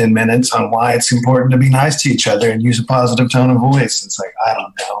y'all for 10 minutes on why it's important to be nice to each other and use a positive tone of voice. It's like, I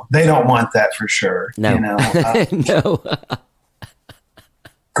don't know. They don't want that for sure. No. No.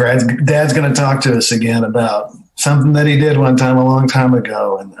 Dad's going to talk to us again about something that he did one time a long time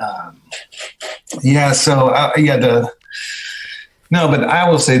ago. And but I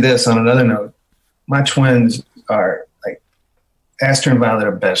will say this on another note. My twins are like, Astor and Violet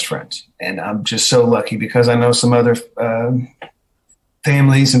are best friends. And I'm just so lucky because I know some other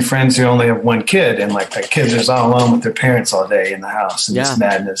families and friends who only have one kid. And like, that kid's just all alone with their parents all day in the house. And it's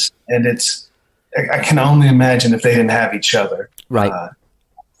madness. And I can only imagine if they didn't have each other. Right.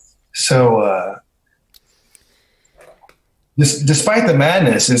 Despite the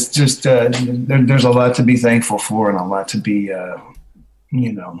madness, it's just there's a lot to be thankful for and a lot to be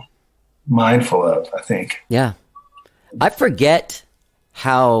mindful of, I think. Yeah. I forget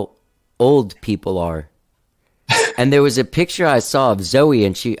how old people are. And there was a picture I saw of Zoe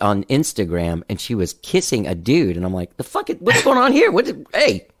and she on Instagram, and she was kissing a dude, and I'm like, the fuck, what's going on here?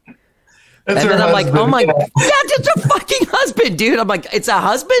 Hey. That's and then I'm like, husband. oh my God, it's a fucking husband, dude. I'm like, it's a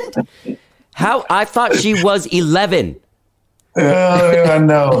husband? How? I thought she was 11. I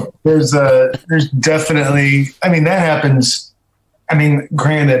know. There's definitely, I mean, that happens. I mean,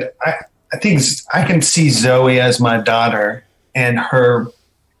 granted, I think I can see Zoe as my daughter and her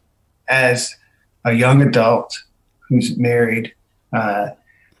as a young adult who's married.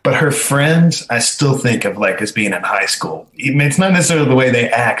 But her friends, I still think of like as being in high school. It's not necessarily the way they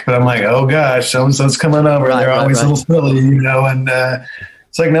act, but I'm like, oh gosh, so-and-so's coming over. They're always a little silly, you know? And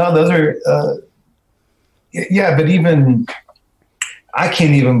it's like, no, those are, yeah, but even, I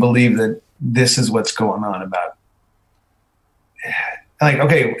can't even believe that this is what's going on about. Like,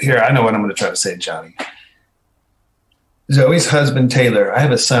 okay, here, I know what I'm going to try to say, Johnny. Zoe's husband, Taylor, I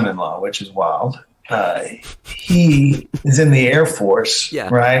have a son-in-law, which is wild. He is in the Air Force,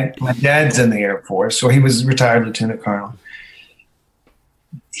 right? My dad's in the Air Force, or he was retired lieutenant colonel.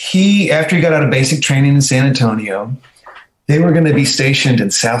 After he got out of basic training in San Antonio, they were going to be stationed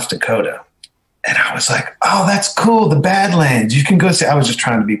in South Dakota. And I was like, oh, that's cool. The Badlands. You can go see. I was just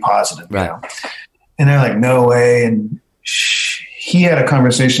trying to be positive, you know? And they're like, no way. And he had a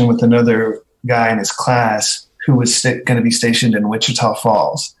conversation with another guy in his class who was going to be stationed in Wichita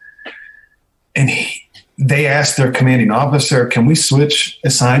Falls. And they asked their commanding officer, can we switch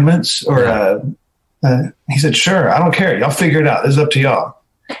assignments? Or he said, sure, I don't care. Y'all figure it out. It's up to y'all.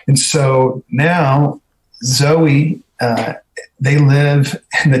 And so now Zoe, they live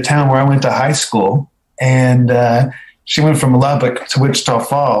in the town where I went to high school. And she went from Lubbock to Wichita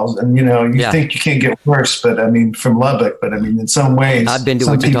Falls. And, you know, you think you can't get worse, but I mean, from Lubbock. But I mean, in some ways. I've been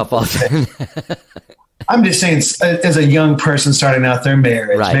to Wichita Falls. I'm just saying, as a young person starting out their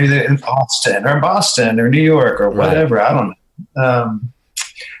marriage, maybe they're in Austin or Boston or New York or whatever. I don't know.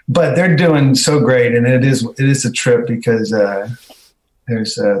 But they're doing so great, and it is a trip because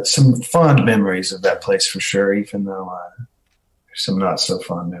there's some fond memories of that place for sure, even though there's some not so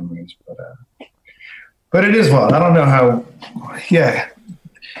fond memories. But it is wild. I don't know how. Yeah,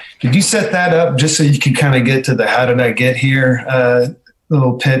 did you set that up just so you could kind of get to the "How did I get here?"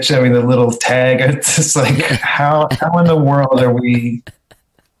 Little pitch, I mean, the little tag. It's just like, how in the world are we,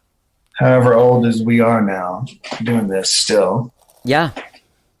 however old as we are now, doing this still? Yeah.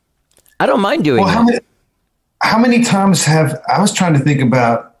 I don't mind doing it. How many times I was trying to think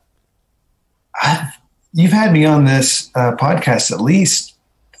about, you've had me on this podcast at least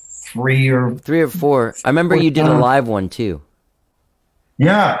three or four. I remember you did a live one too.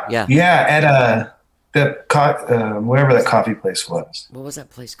 Yeah. At wherever that coffee place was. What was that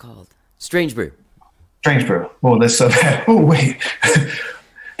place called? Strange Brew. Oh, that's so bad. Oh, wait.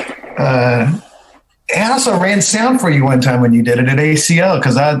 I also ran sound for you one time when you did it at ACL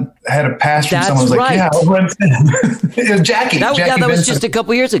because I had a pass from someone who was like, it was Jackie. That was just a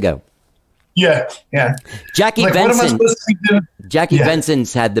couple years ago. Yeah. Jackie Benson. Jackie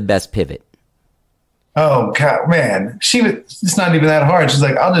Benson's had the best pivot. Oh God, man. It's not even that hard. She's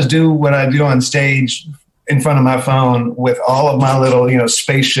like, I'll just do what I do on stage in front of my phone with all of my little,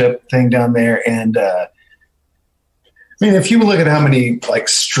 spaceship thing down there. And, I mean, if you look at how many like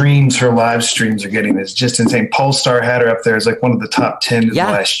streams her live streams are getting, it's just insane. Polestar had her up there as like one of the top 10 in the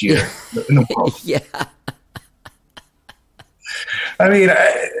last year in the world. I mean,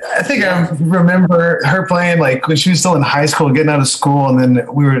 I think I remember her playing like when she was still in high school, getting out of school. And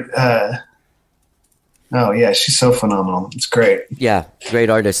then we were, oh yeah, she's so phenomenal. It's great. Yeah, great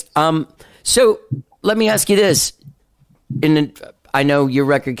artist. So let me ask you this. I know your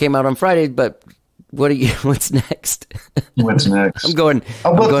record came out on Friday, but what's next? What's next? I'm going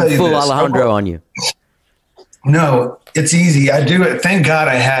full Alejandro on you. No, it's easy. I do it. Thank God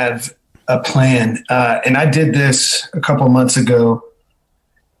I have a plan. And I did this a couple months ago.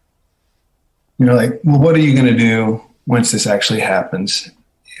 Like, well, what are you going to do once this actually happens?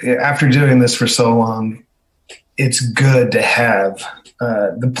 After doing this for so long, it's good to have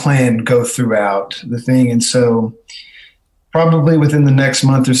the plan go throughout the thing. And so probably within the next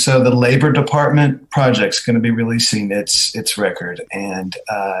month or so, the Labor Department project's going to be releasing its record. And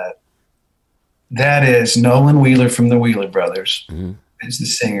that is Nolan Wheeler from the Wheeler Brothers is the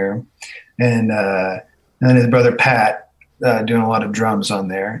singer. And his brother Pat doing a lot of drums on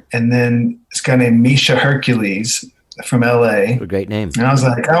there. And then this guy named Misha Hercules from LA. A great name. And I was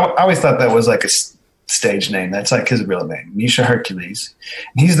like, I always thought that was like a stage name. That's like his real name, Misha Hercules.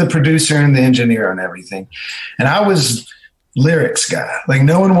 He's the producer and the engineer on everything. And I was lyrics guy. Like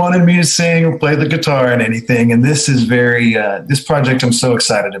no one wanted me to sing or play the guitar and anything. And this is very, this project I'm so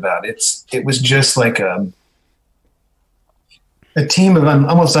excited about. It was just like a team of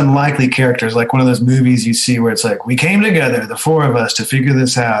almost unlikely characters, like one of those movies you see where it's like, we came together, the four of us, to figure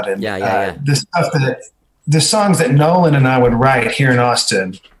this out. And the songs that Nolan and I would write here in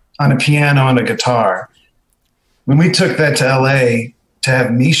Austin on a piano and a guitar, when we took that to LA to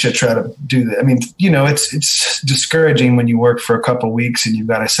have Misha try to do that. I mean, it's discouraging when you work for a couple of weeks and you've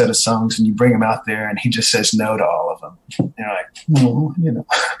got a set of songs and you bring them out there and he just says no to all of them. You're like, no,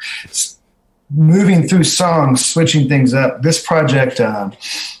 it's moving through songs, switching things up. This project, and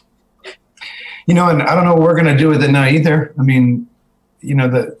I don't know what we're going to do with it now either. I mean,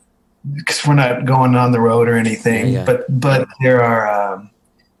 because we're not going on the road or anything, but there are,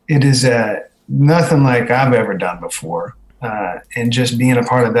 it is nothing like I've ever done before. And just being a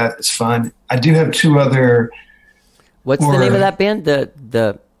part of that is fun. I do have two other. What's the name of that band?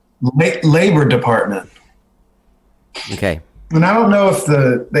 The Labor Department. Okay. And I don't know if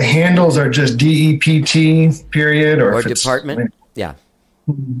the handles are just DEPT period or if department. Yeah.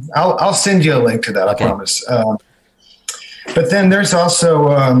 I'll send you a link to that. Okay. I promise. But then there's also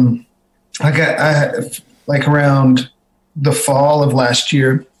I like around the fall of last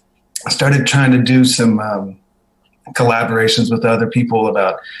year, I started trying to do some collaborations with other people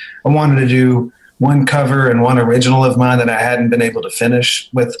I wanted to do one cover and one original of mine that I hadn't been able to finish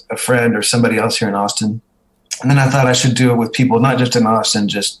with a friend or somebody else here in Austin. And then I thought I should do it with people, not just in Austin,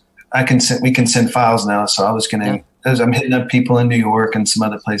 we can send files now. So I was I'm hitting up people in New York and some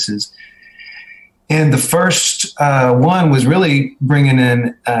other places. And the first one was really bringing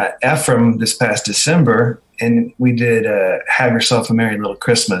in Ephraim this past December. And we did Have Yourself a Merry Little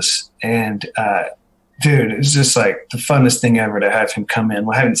Christmas. And dude, it was just like the funnest thing ever to have him come in.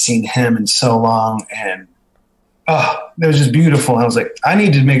 I haven't seen him in so long, and it was just beautiful. And I was like, I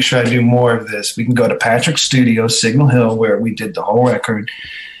need to make sure I do more of this. We can go to Patrick's studio, Signal Hill, where we did the whole record.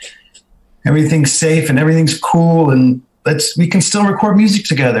 Everything's safe and everything's cool, and we can still record music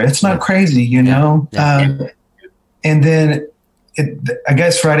together. It's not crazy, Yeah. And then I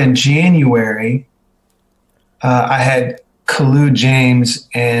guess right in January, I had Kalu James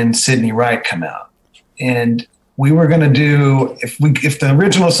and Sydney Wright come out. And we were going to do, if the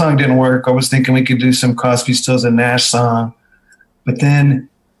original song didn't work, I was thinking we could do some Crosby, Stills and Nash song. But then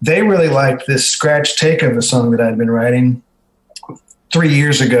they really liked this scratch take of a song that I'd been writing 3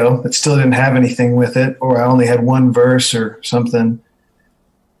 years ago that still didn't have anything with it, or I only had one verse or something.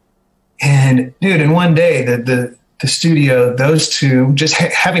 And dude, in one day, the studio, those two, just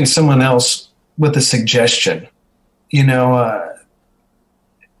having someone else with a suggestion,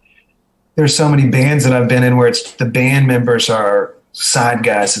 there's so many bands that I've been in where it's the band members are side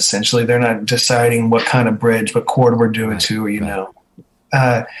guys, essentially. They're not deciding what kind of bridge, what chord we're doing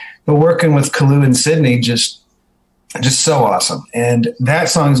but working with Kalu and Sydney, just so awesome. And that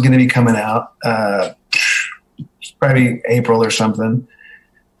song is going to be coming out probably April or something.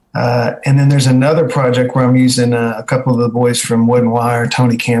 And then there's another project where I'm using a couple of the boys from Wood and Wire,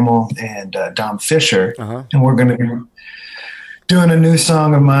 Tony Camel and Dom Fisher. And we're going to be doing a new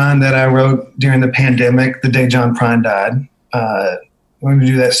song of mine that I wrote during the pandemic, the day John Prine died. We're going to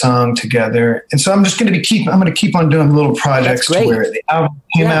do that song together. And so I'm just going to keep on doing little projects to where the album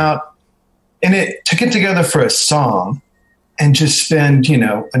came out, and to get together for a song and just spend,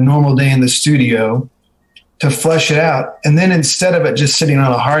 a normal day in the studio to flesh it out. And then instead of it just sitting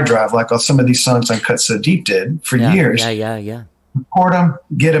on a hard drive, like some of these songs on Cut So Deep did for years, record them,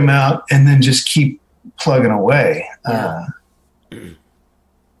 get them out, and then just keep plugging away.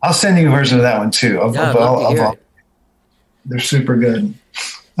 I'll send you a version of that one too. They're super good.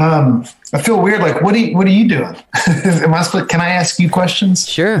 I feel weird. Like, what are you doing? Can I ask you questions?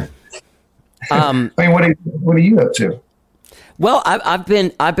 Sure. I mean, what are you up to? Well, I've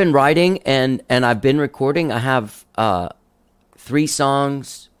been writing and I've been recording. I have 3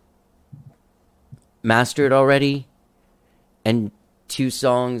 songs mastered already, and 2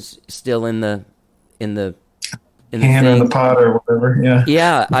 songs still in the hand in the pot or whatever.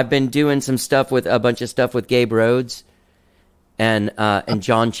 Yeah. I've been doing some stuff with a bunch of stuff with Gabe Rhodes and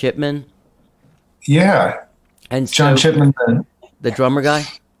John Chipman. Yeah. And John Chipman, the drummer guy.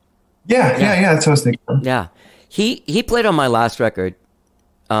 Yeah. That's what I was thinking. Yeah. He played on my last record,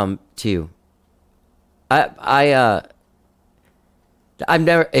 too. I've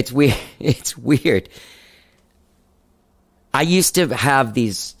never, it's weird. I used to have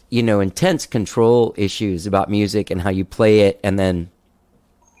these, intense control issues about music and how you play it. And then,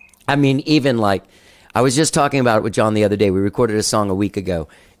 even like, I was just talking about it with John the other day. We recorded a song a week ago,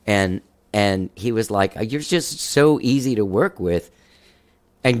 and and he was like, "You're just so easy to work with."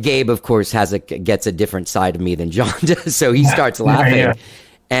 And Gabe, of course, gets a different side of me than John does, so he starts laughing. Yeah.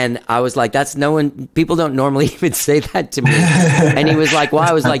 And I was like, people don't normally even say that to me. And he was like, well,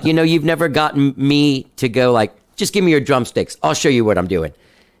 I was like, you've never gotten me to go like, just give me your drumsticks. I'll show you what I'm doing.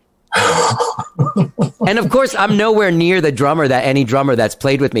 And of course, I'm nowhere near the drummer any drummer that's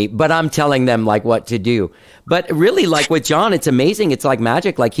played with me, but I'm telling them like what to do. But really, like with John, it's amazing. It's like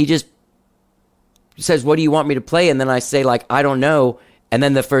magic. Like he just says, what do you want me to play? And then I say like, I don't know. And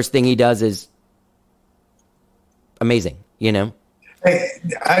then the first thing he does is amazing, Hey,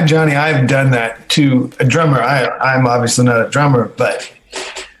 Johnny, I've done that to a drummer. I'm obviously not a drummer, but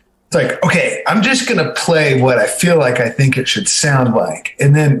it's like, okay, I'm just going to play what I feel like I think it should sound like.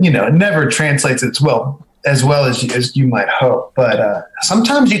 And then, it never translates as well as you might hope. But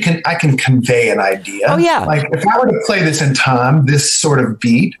sometimes I can convey an idea. Oh, yeah. Like if I were to play this in time, this sort of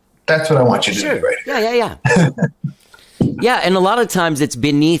beat, that's what I want you to do right here. Yeah. Yeah, and a lot of times it's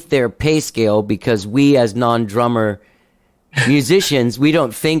beneath their pay scale because we as non-drummer musicians, we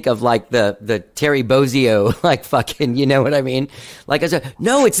don't think of like the Terry Bozzio, like fucking, you know what I mean? Like I said,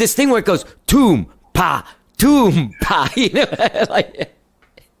 no, it's this thing where it goes toom pa, like.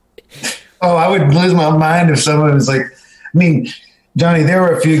 Oh, I would lose my mind if someone was like, Johnny, there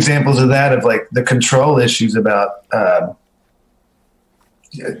were a few examples of that, of like the control issues about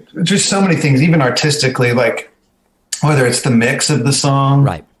just so many things, even artistically, like whether it's the mix of the song,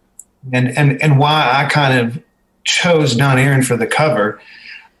 right, and why I kind of chose Don Aaron for the cover.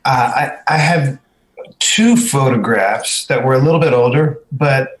 I have two photographs that were a little bit older,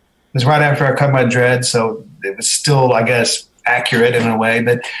 but it was right after I cut my dread, so it was still, I guess, accurate in a way.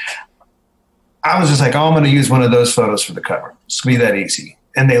 But I was just like, I'm going to use one of those photos for the cover. It's going to be that easy.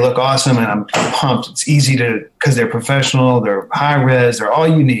 And they look awesome, and I'm pumped. It's easy because they're professional, they're high res, they're all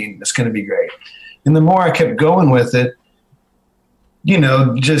you need. It's going to be great. And the more I kept going with it,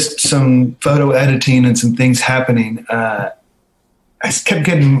 just some photo editing and some things happening, I kept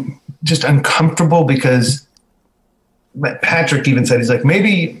getting just uncomfortable because Patrick even said, he's like,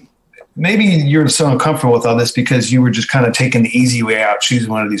 maybe you're so uncomfortable with all this because you were just kind of taking the easy way out,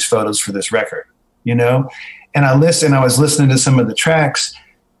 choosing one of these photos for this record, And I was listening to some of the tracks.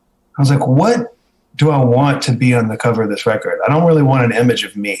 I was like, what do I want to be on the cover of this record? I don't really want an image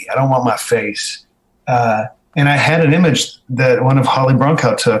of me. I don't want my face. And I had an image that one of Holly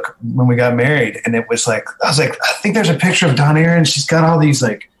Bronco took when we got married. And it was like, I was like, I think there's a picture of Don Aaron. She's got all these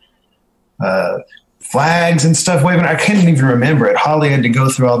like flags and stuff waving. I couldn't even remember it. Holly had to go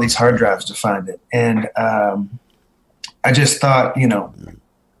through all these hard drives to find it. And I just thought,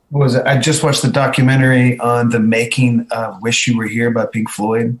 I just watched the documentary on the making of Wish You Were Here by Pink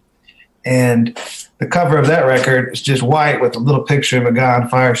Floyd. And the cover of that record is just white with a little picture of a guy on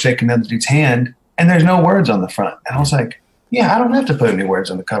fire shaking the other dude's hand. And there's no words on the front. And I was like, yeah, I don't have to put any words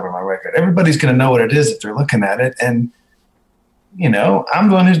on the cover of my record. Everybody's going to know what it is if they're looking at it. And, I'm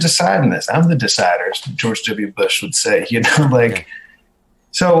the one who's deciding this. I'm the decider, as George W. Bush would say,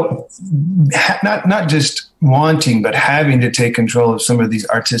 So not just wanting, but having to take control of some of these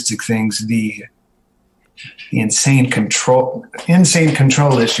artistic things, the insane control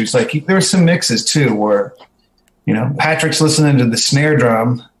issues. Like there were some mixes too where, Patrick's listening to the snare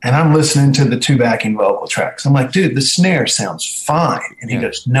drum and I'm listening to the two backing vocal tracks. I'm like, dude, the snare sounds fine. And he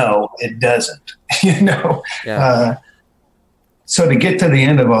goes, no, it doesn't, Yeah. So to get to the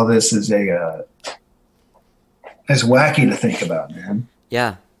end of all this is it's wacky to think about, man.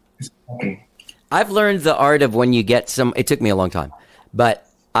 Yeah. I've learned the art of when you get it took me a long time, but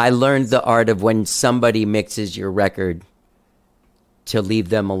I learned the art of when somebody mixes your record to leave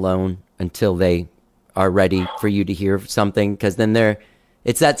them alone until they are ready for you to hear something. Cause then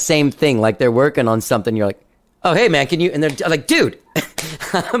it's that same thing. Like they're working on something. You're like, oh, hey man, can you, and they're like, dude,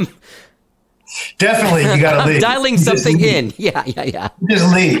 definitely. You got to leave. Dialing something in. Yeah. You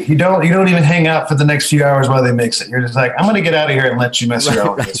just leave. You don't even hang out for the next few hours while they mix it. You're just like, I'm going to get out of here and let you mess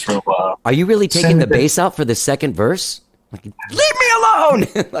around with this for a while. Are you really taking the bass out for the second verse? Like, leave me alone.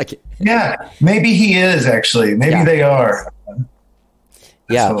 Yeah, maybe he is actually. Maybe they are.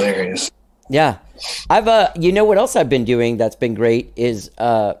 That's hilarious. Yeah. I've you know what else I've been doing that's been great is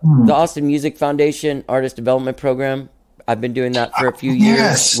the Austin Music Foundation Artist Development Program. I've been doing that for a few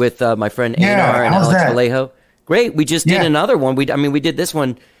years with my friend Anar and Alex Vallejo. Great. We just did another one. We did this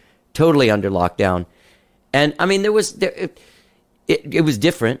one totally under lockdown. And I mean, it was different,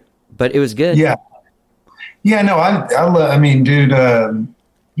 but it was good. Yeah. Yeah, no, I mean, dude,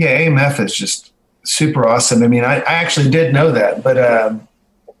 AMF is just super awesome. I mean, I actually did know that, but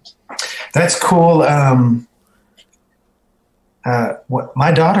that's cool. What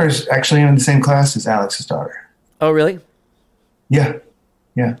my daughter's actually in the same class as Alex's daughter. Oh, really? Yeah,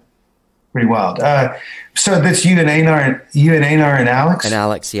 yeah, pretty wild. So that's you and Einar and Alex. And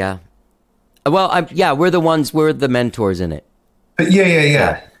Alex, yeah. Well, we're the mentors in it. But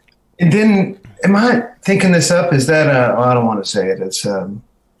yeah. And then, am I thinking this up? Is that I don't want to say it. It's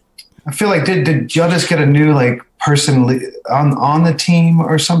I feel like did y'all just get a new like person on the team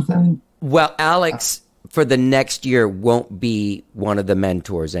or something? Well, Alex for the next year won't be one of the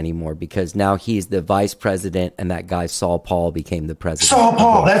mentors anymore because now he's the vice president, and that guy Saul Paul became the president. Saul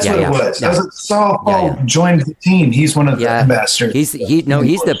Paul, that's what it was. Yeah. Saul Paul joined the team. He's one of the ambassadors. He's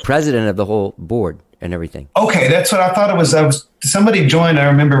the president of the whole board and everything. Okay, that's what I thought it was. Somebody joined. I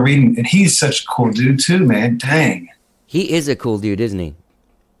remember reading, and he's such a cool dude too, man. Dang, he is a cool dude, isn't he?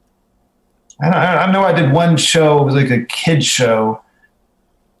 I know. I did one show. It was like a kid show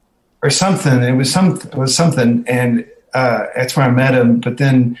or something. It was something, and that's where I met him. But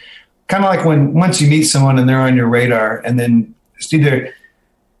then, kind of like once you meet someone and they're on your radar, and then it's either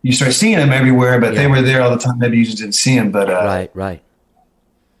you start seeing them everywhere, but they were there all the time. Maybe you just didn't see them. But right.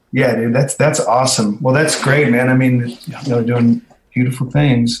 Yeah, dude, that's awesome. Well, that's great, man. I mean, doing beautiful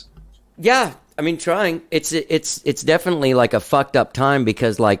things. Yeah. I mean, trying. It's definitely like a fucked up time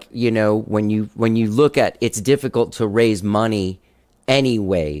because, like, when you look at, it's difficult to raise money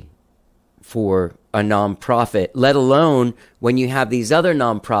anyway for a nonprofit, let alone when you have these other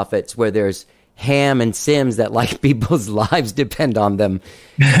nonprofits where there's Ham and Sims that like people's lives depend on them.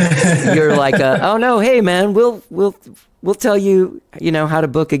 You're like, oh no, hey man, we'll tell you, how to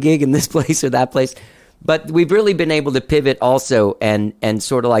book a gig in this place or that place. But we've really been able to pivot also and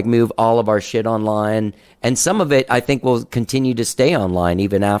sort of like move all of our shit online. And some of it, I think, will continue to stay online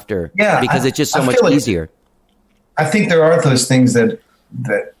even after. Yeah, because it's just so much easier. I think there are those things that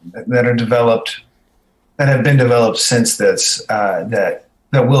are developed, that have been developed since this, that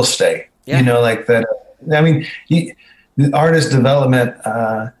will stay. Yeah. Like that. I mean, the artist development.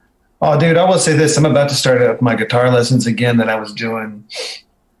 Oh, dude, I will say this. I'm about to start up my guitar lessons again that I was doing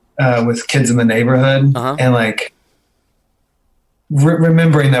with kids in the neighborhood, and like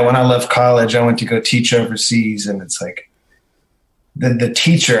remembering that when I left college, I went to go teach overseas, and it's like the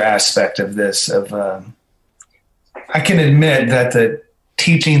teacher aspect of this. I can admit that the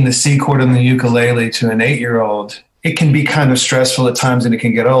teaching the C chord on the ukulele to an 8-year-old, it can be kind of stressful at times, and it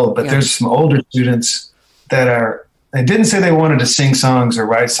can get old. But there's some older students that they didn't say they wanted to sing songs or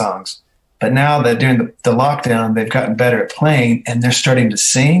write songs. But now that during the lockdown, they've gotten better at playing, and they're starting to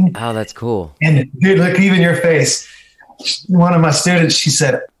sing. Oh, that's cool. And dude, look, even your face. One of my students, she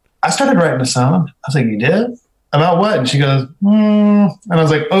said, I started writing a song. I was like, you did? About what? And she goes, And I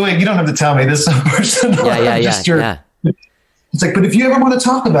was like, oh, wait, you don't have to tell me. This is so personal. Yeah. It's like, but if you ever want to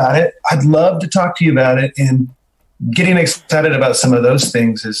talk about it, I'd love to talk to you about it. And getting excited about some of those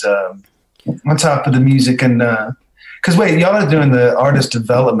things is on top of the music and because wait, y'all are doing the artist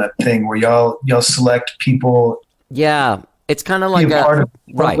development thing where y'all select people. Yeah, it's kind of like a part of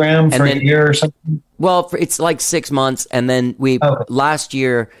the program for a year or something. Well, it's like 6 months, and then we last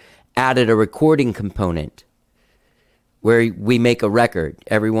year added a recording component where we make a record.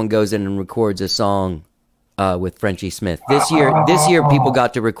 Everyone goes in and records a song with Frenchie Smith. This year people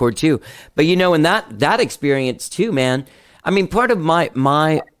got to record too. But in that experience too, man. I mean, part of my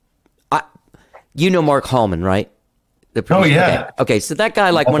Mark Hallman, right? The producer. Oh yeah. Okay, so that guy,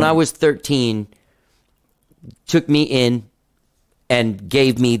 like when I was 13, took me in and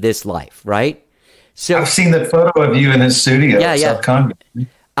gave me this life, right? So I've seen the photo of you in his studio. He's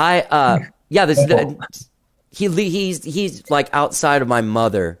like outside of my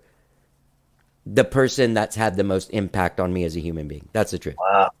mother, the person that's had the most impact on me as a human being. That's the truth.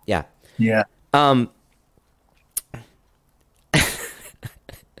 Wow. Yeah. Yeah. I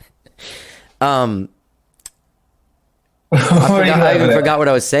even forgot what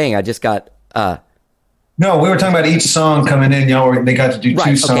I was saying. I just got. No, we were talking about each song coming in. They got to do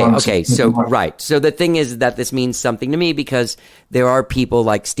two songs. Okay. So the thing is that this means something to me because there are people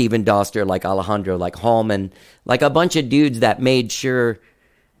like Steven Doster, like Alejandro, like Hallman, like a bunch of dudes that made sure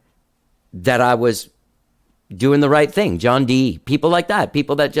that I was doing the right thing. John D. People like that.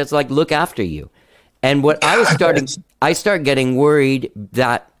 People that just like look after you. And what I start getting worried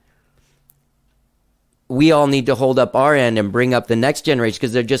that we all need to hold up our end and bring up the next generation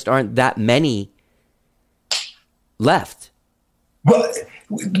because there just aren't that many left. Well,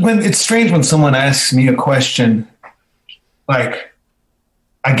 when it's strange when someone asks me a question, like,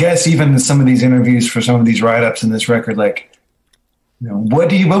 I guess even in some of these interviews for some of these write-ups in this record, like,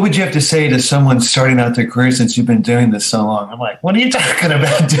 what would you have to say to someone starting out their career since you've been doing this so long? I'm like, what are you talking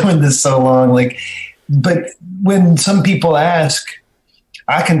about doing this so long? Like, but when some people ask,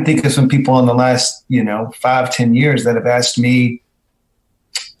 I can think of some people in the last, 5-10 years that have asked me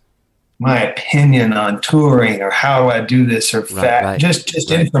my opinion on touring or how do I do this or just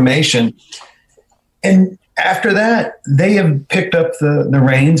information. And after that, they have picked up the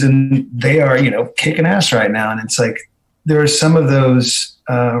reins and they are, kicking ass right now. And it's like, there are some of those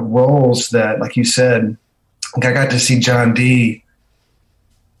roles that, like you said, like I got to see John D.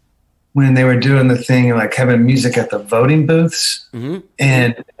 when they were doing the thing, like having music at the voting booths. Mm-hmm.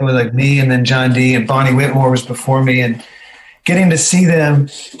 And it was like me and then John D. and Bonnie Whitmore was before me, and getting to see them,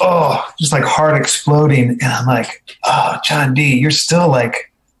 just like heart exploding. And I'm like, John D., you're still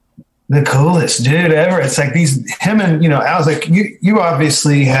like the coolest dude ever. It's like him and, I was like, you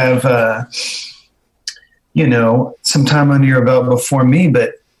obviously have, some time under your belt before me,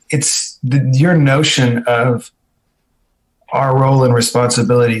 but it's your notion of our role and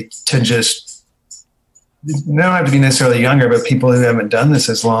responsibility to just, they don't have to be necessarily younger, but people who haven't done this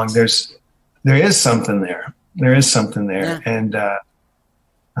as long, there is something there. There is something there. Yeah.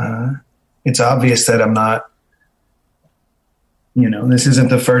 And it's obvious that I'm not, this isn't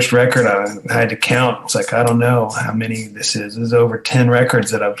the first record I had to count. It's like, I don't know how many this is. There's over 10 records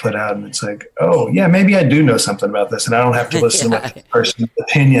that I've put out. And it's like, maybe I do know something about this. And I don't have to listen to what the person's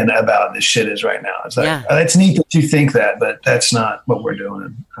opinion about this shit is right now. It's like, it's neat that you think that, but that's not what we're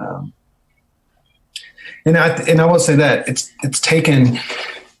doing. And I will say that it's taken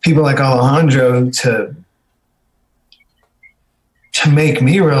people like Alejandro to make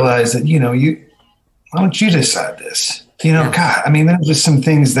me realize that, why don't you decide this? God, I mean, there's just some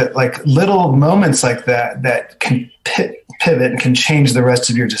things that like little moments like that can pivot and can change the rest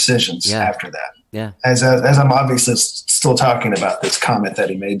of your decisions after that. Yeah. As I'm obviously still talking about this comment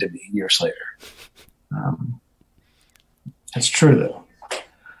that he made to me years later. It's true though.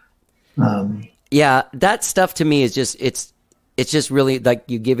 That stuff to me is just, it's just really like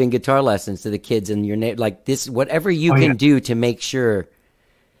you giving guitar lessons to the kids and your like this, whatever you can do to make sure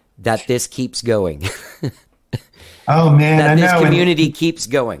that this keeps going. Oh man, that this community keeps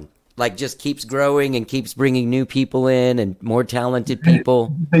going, like just keeps growing and keeps bringing new people in and more talented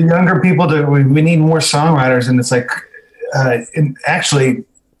people. The younger people, we need more songwriters, and it's like, and actually,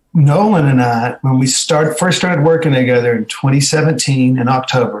 Nolan and I, when we first started working together in 2017 in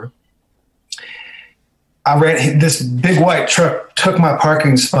October, I ran this big white truck took my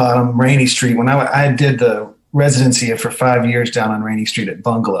parking spot on Rainy Street when I did the residency for 5 years down on Rainy Street at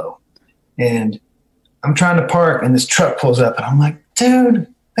Bungalow, and I'm trying to park and this truck pulls up and I'm like,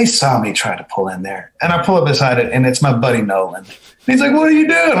 dude, they saw me try to pull in there. And I pull up beside it and it's my buddy Nolan. And he's like, what are you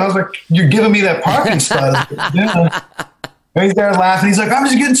doing? I was like, you're giving me that parking spot. And he's there laughing. He's like, I'm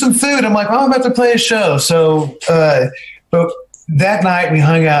just getting some food. I'm like, I'm about to play a show. So, but that night we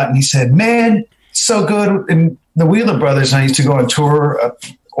hung out and he said, man, so good. And the Wheeler Brothers and I used to go on tour,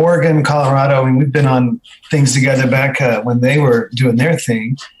 Oregon, Colorado. And we've been on things together back when they were doing their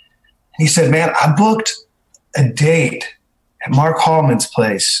thing. He said, man, I booked a date at Mark Hallman's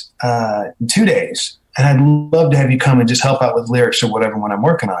place in 2 days, and I'd love to have you come and just help out with lyrics or whatever when I'm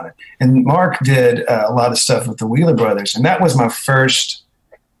working on it. And Mark did a lot of stuff with the Wheeler Brothers, and that was my first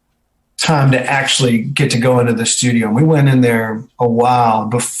time to actually get to go into the studio. And we went in there a while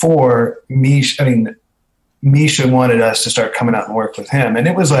before Misha wanted us to start coming out and work with him. And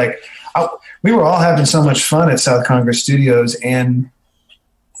it was like we were all having so much fun at South Congress Studios, and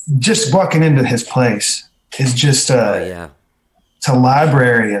just walking into his place is just it's a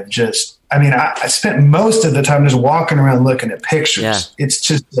library of just, I mean, I spent most of the time just walking around looking at pictures. Yeah. It's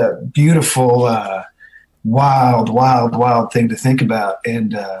just a beautiful, wild thing to think about.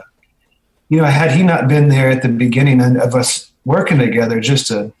 And, had he not been there at the beginning of us working together just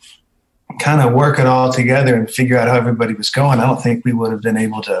to kind of work it all together and figure out how everybody was going, I don't think we would have been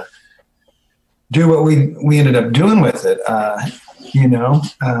able to do what we ended up doing with it.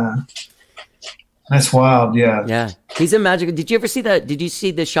 That's wild. Yeah. He's a magical. Did you ever see that? Did you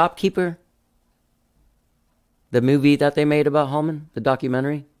see The Shopkeeper? The movie that they made about Hallman, the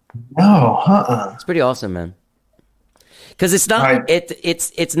documentary? No. It's pretty awesome, man. Cause it's not,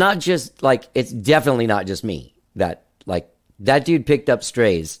 it's not just like, it's definitely not just me that dude picked up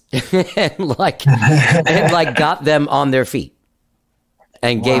strays and got them on their feet.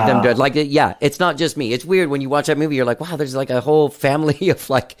 And gave them to it's not just me. It's weird when you watch that movie. You're like, wow, there's like a whole family of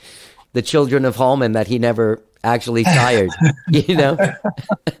like the children of Hallman that he never actually sired. And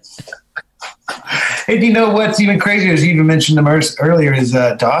you know what's even crazier is you even mentioned him earlier is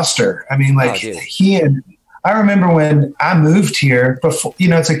Doster. I mean, like I remember when I moved here before.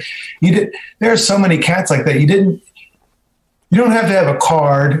 It's like there are so many cats like that. you don't have to have a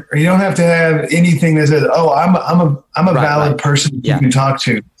card, or you don't have to have anything that says, "Oh, I'm a valid person you can talk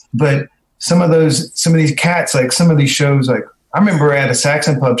to." But some of these cats, like some of these shows, like I remember at a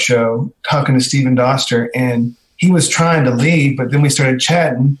Saxon Pub show talking to Stephen Doster, and he was trying to leave, but then we started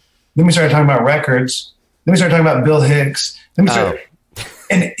chatting. Then we started talking about records. Then we started talking about Bill Hicks. Then we started,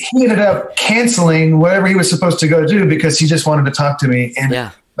 and he ended up canceling whatever he was supposed to go do because he just wanted to talk to me. And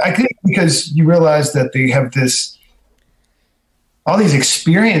I think because you realize that they have all these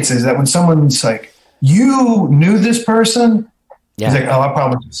experiences that when someone's like, you knew this person, he's like, oh, I'll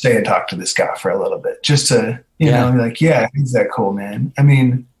probably just stay and talk to this guy for a little bit just to, you know, like, yeah, he's that cool, man. I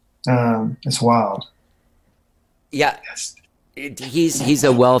mean, it's wild. Yeah. He's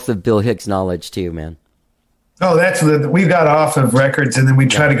a wealth of Bill Hicks knowledge too, man. Oh, we got off of records and then we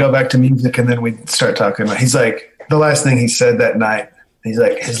try to go back to music and then we start talking about, he's like, the last thing he said that night, he's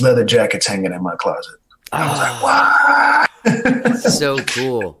like, his leather jacket's hanging in my closet. I was like, wow. So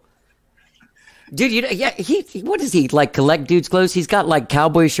cool. Dude, what does he like collect dudes' clothes? He's got like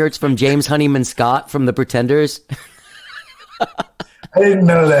cowboy shirts from James Honeyman Scott from The Pretenders. I didn't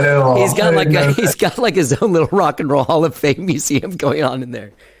know that at all. He's got like his own little rock and roll Hall of Fame museum going on in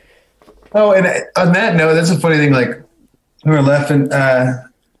there. Oh, and on that note, that's a funny thing. Like we were laughing. I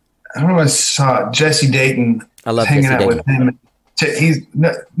don't know if I saw Jesse Dayton. I love hanging Jesse out Dayton. with him. He's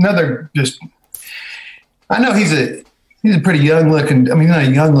another just. I know he's a pretty young looking. I mean, not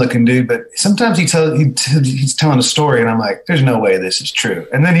a young looking dude, but sometimes he's telling a story, and I'm like, "There's no way this is true."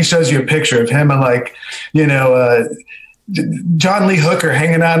 And then he shows you a picture of him, and like, you know, John Lee Hooker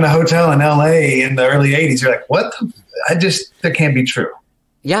hanging out in a hotel in L.A. in the early '80s. You're like, "What? That can't be true."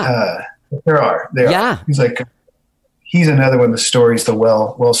 Yeah, there are. He's like, he's another one of the stories, the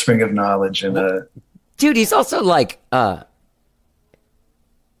wellspring of knowledge, and dude, he's also like,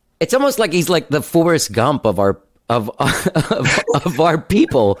 it's almost like he's like the Forrest Gump of our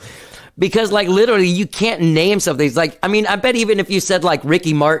people, because like literally you can't name something. He's like, I mean, I bet even if you said like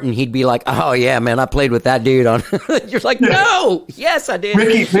Ricky Martin, he'd be like, oh yeah, man, I played with that dude on. You're like, no, yes, I did.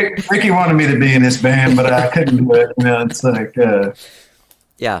 Ricky wanted me to be in his band, but I couldn't do it. You know, it's like,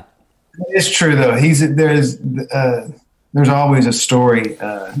 yeah, it's true though. There's always a story,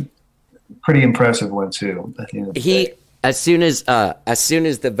 pretty impressive one too. At the end of the day. As soon as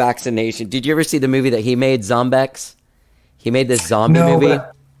the vaccination, did you ever see the movie that he made, Zombex? He made this zombie movie.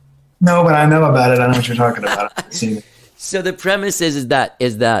 But I know about it. I know what you're talking about. I've seen it. So the premise is that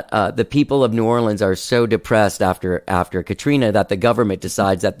the people of New Orleans are so depressed after Katrina that the government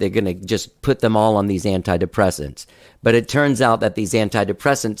decides that they're going to just put them all on these antidepressants. But it turns out that these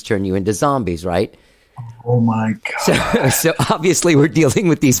antidepressants turn you into zombies, right? Oh my God. So obviously we're dealing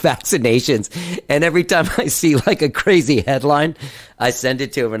with these vaccinations, and every time I see like a crazy headline, I send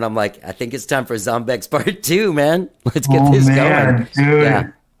it to him and I'm like, I think it's time for Zombex Part 2, man. Let's get this going. Dude,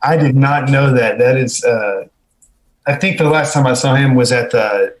 yeah. I did not know that. That is, I think the last time I saw him was at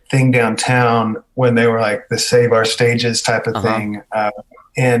the thing downtown when they were like the Save Our Stages type of thing.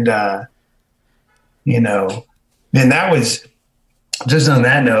 You know, and that was just on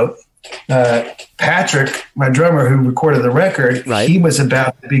that note. Patrick, my drummer who recorded the record, he was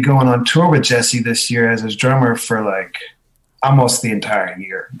about to be going on tour with Jesse this year as his drummer for like almost the entire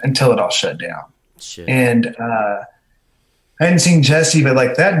year until it all shut down. Shit. And I hadn't seen Jesse, but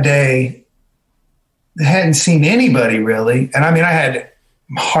like that day, I hadn't seen anybody really. And I mean, I had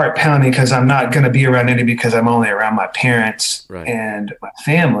heart pounding because I'm not going to be around anybody because I'm only around my parents and my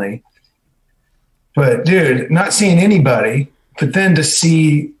family. But dude, not seeing anybody, but then to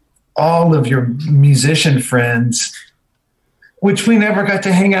see all of your musician friends, which we never got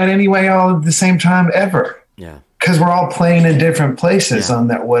to hang out anyway all at the same time ever. Yeah. Because we're all playing in different places on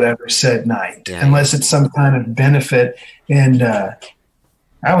that whatever said night, unless it's some kind of benefit. And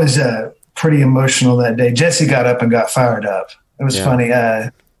I was pretty emotional that day. Jesse got up and got fired up. It was funny.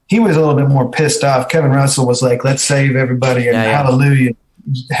 He was a little bit more pissed off. Kevin Russell was like, let's save everybody and hallelujah.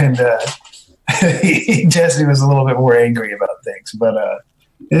 And Jesse was a little bit more angry about things. But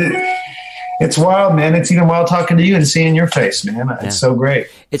it's wild, man. It's even wild talking to you and seeing your face, man. It's so great.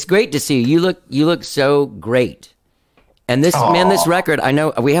 It's great to see you. You look so great. And this this record, I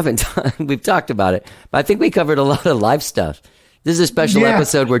know we've talked about it, but I think we covered a lot of live stuff. This is a special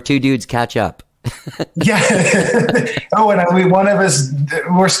episode where two dudes catch up. And one of us,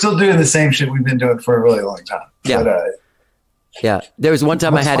 we're still doing the same shit we've been doing for a really long time. Yeah. But, there was one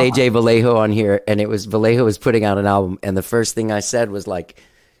time I had AJ Vallejo on here, and Vallejo was putting out an album, and the first thing I said was like,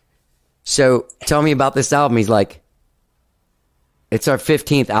 so tell me about this album. He's like, it's our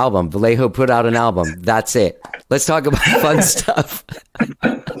 15th album. Vallejo put out an album. That's it. Let's talk about fun stuff.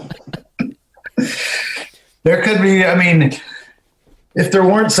 There could be, I mean, if there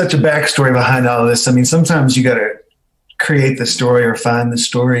weren't such a backstory behind all of this, I mean, sometimes you got to create the story or find the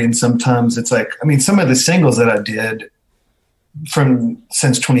story. And sometimes it's like, I mean, some of the singles that I did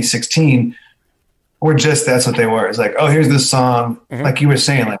since 2016 were just, that's what they were. It's like, oh, here's this song. Mm-hmm. Like you were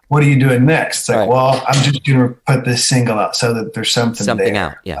saying, like, what are you doing next? It's like, Right. well, I'm just going to put this single out so that there's something there.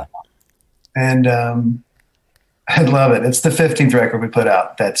 out. Yeah. And I love it. It's the 15th record we put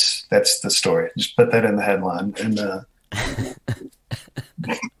out. That's the story. Just put that in the headline. And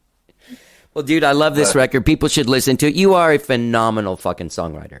Well, dude, I love this record. People should listen to it. You are a phenomenal fucking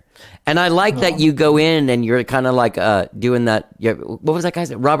songwriter. And I like that you go in and you're kind of like doing that. What was that guy's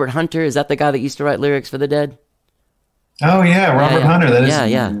name? Robert Hunter? Is that the guy that used to write lyrics for the Dead? oh yeah, Robert Hunter. That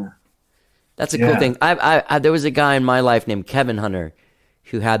is, Yeah. That's a cool thing. I there was a guy in my life named Kevin Hunter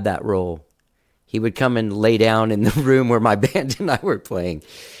who had that role. He would come and lay down in the room where my band and I were playing.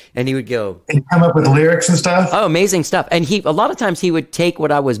 And he would go, and come up with lyrics and stuff. oh, amazing stuff. And a lot of times he would take what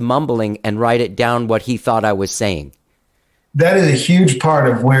I was mumbling and write it down what he thought I was saying. That is a huge part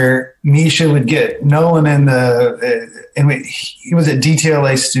of where Misha would get Nolan and he was at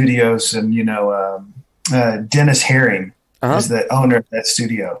DTLA Studios, and Dennis Herring is the owner of that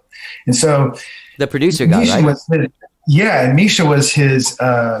studio, and so The producer guy, Misha right? and Misha was his,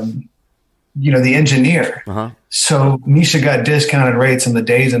 the engineer. So Misha got discounted rates in the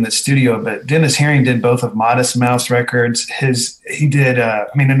days in the studio, but Dennis Herring did both of Modest Mouse records. He did,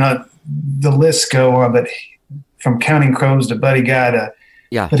 not the lists go on, but from Counting Crows to Buddy Guy to,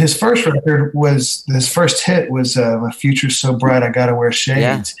 but his first record his first hit was My Future's So Bright I Gotta Wear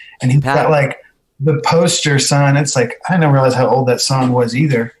Shades. And he got like the poster sign. It's like, I didn't realize how old that song was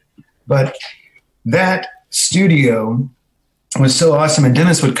either, but that studio was so awesome. And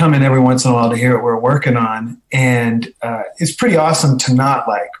Dennis would come in every once in a while to hear what we're working on. And it's pretty awesome to not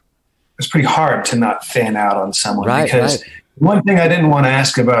it's pretty hard to not fan out on someone, because one thing I didn't want to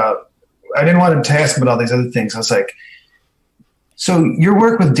ask about all these other things. I was like, so your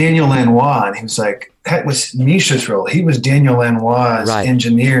work with Daniel Lanois, and he was like, that was Misha's role. He was Daniel Lanois'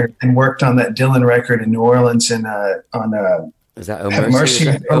 engineer and worked on that Dylan record in New Orleans and Is that Oh Mercy?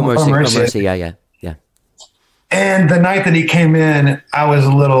 Mercy. Yeah. And the night that he came in, I was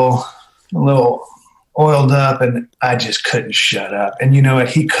a little oiled up, and I just couldn't shut up. And you know what?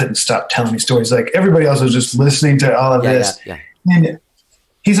 He couldn't stop telling me stories. Like everybody else was just listening to all of this. And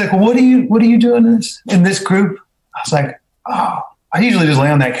he's like, well, what are you doing in this group? I was like, oh, I usually just lay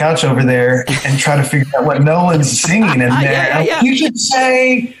on that couch over there and try to figure out what Nolan's singing in there. You should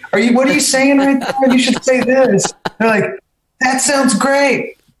say, what are you saying right there? You should say this. They're like, that sounds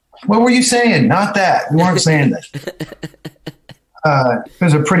great. What were you saying? Not that. We weren't saying that. It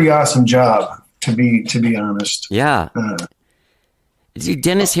was a pretty awesome job, to be honest. Yeah. See,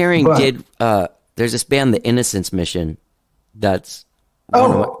 Dennis Herring did. There's this band, The Innocence Mission. That's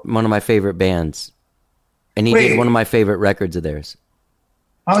one of my favorite bands, and he did one of my favorite records of theirs.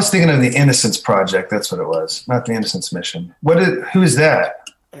 I was thinking of the Innocence Project. That's what it was, not the Innocence Mission. Who is that?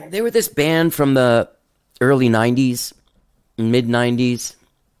 They were this band from the early '90s, mid '90s.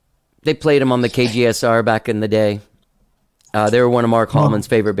 They played them on the KGSR back in the day. They were one of Mark Hallman's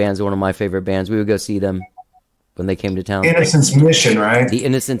favorite bands, one of my favorite bands. We would go see them when they came to town. Innocence Mission, right? The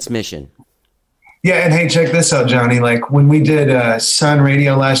Innocence Mission. Yeah, and hey, check this out, Johnny. Like when we did Sun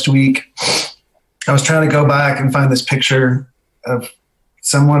Radio last week, I was trying to go back and find this picture of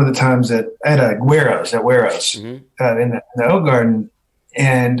one of the times at Guero's in the Oak Garden.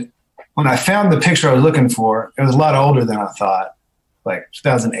 And when I found the picture I was looking for, it was a lot older than I thought, like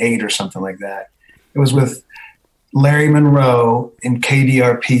 2008 or something like that. It was with Larry Monroe in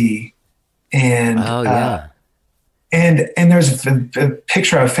KDRP. And and there's a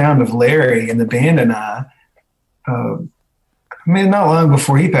picture I found of Larry and the band and I, not long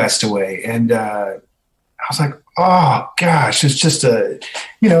before he passed away. And I was like, oh gosh, it's just and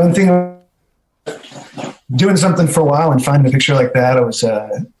doing something for a while and finding a picture like that. It was,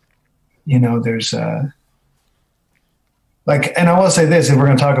 there's and I will say this, if we're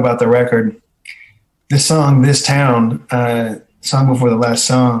going to talk about the record, this song, This Town, song before the last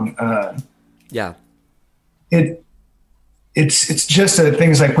song. It's just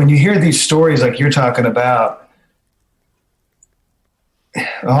things like when you hear these stories, like you're talking about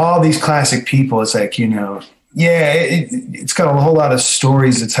all these classic people, it's like, it's got a whole lot of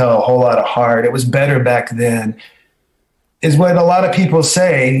stories to tell, a whole lot of heart. It was better back then is what a lot of people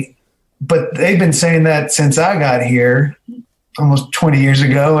say, but they've been saying that since I got here almost 20 years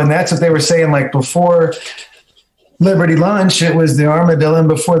ago. And that's what they were saying, like before Liberty Lunch, it was the Armadillo, and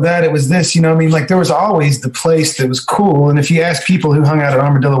before that it was this, like there was always the place that was cool. And if you ask people who hung out at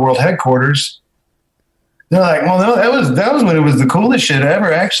Armadillo World Headquarters, They're like, well, no, that was when it was the coolest shit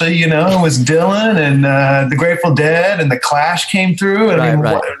ever. Actually, you know, it was Dylan and the Grateful Dead and the Clash came through. I mean,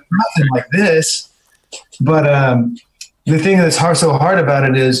 nothing like this. But the thing that's so hard about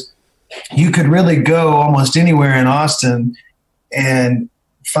it is you could really go almost anywhere in Austin and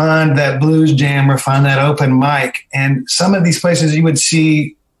find that blues jam or find that open mic. And some of these places you would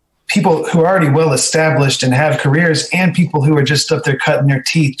see people who are already well established and have careers, and people who are just up there cutting their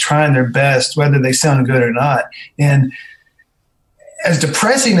teeth, trying their best, whether they sound good or not. And as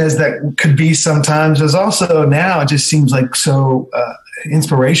depressing as that could be sometimes, is also now it just seems like so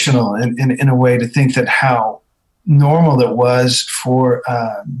inspirational in a way, to think that how normal it was for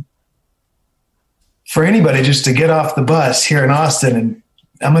anybody just to get off the bus here in Austin and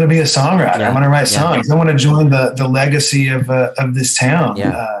I'm going to be a songwriter. Yeah. I'm going to write songs. I want to join the legacy of this town.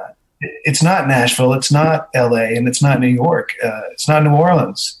 Yeah. It's not Nashville. It's not LA, and it's not New York. It's not New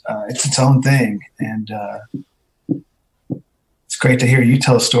Orleans. It's its own thing. And it's great to hear you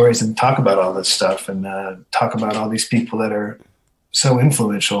tell stories and talk about all this stuff and talk about all these people that are so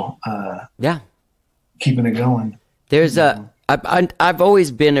influential. Keeping it going. There's I've always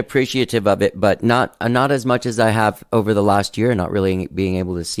been appreciative of it, but not as much as I have over the last year, not really being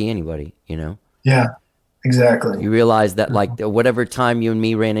able to see anybody, you know? Yeah. Exactly. You realize that, like, whatever time you and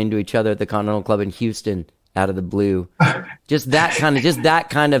me ran into each other at the Continental Club in Houston out of the blue, just that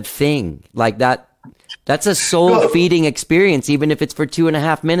kind of thing, like that's a soul feeding experience, even if it's for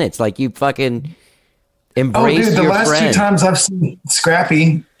 2.5 minutes. Like, you fucking embrace your friend. The last 2 times I've seen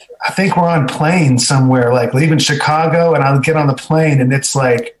Scrappy, I think we're on plane somewhere, like leaving Chicago, and I'll get on the plane and it's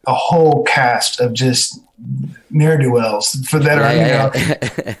like a whole cast of just ne'er-do-wells for that are, you know,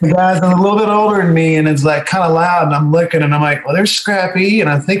 the guys are a little bit older than me, and it's like kind of loud, and I'm looking and I'm like, well, there's Scrappy, and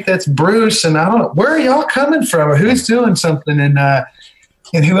I think that's Bruce, and I don't know, where are y'all coming from, or who's doing something? And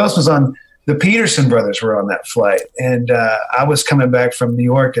who else was on? The Peterson brothers were on that flight, and I was coming back from New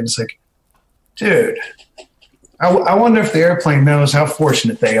York, and it's like, dude, I wonder if the airplane knows how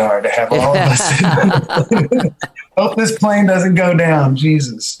fortunate they are to have all of us. Hope this plane doesn't go down.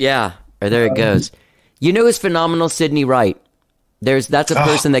 Jesus. Yeah, or there it goes. You know, it's phenomenal, Sydney Wright. That's a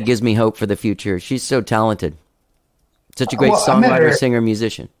person that gives me hope for the future. She's so talented. Such a great songwriter, singer,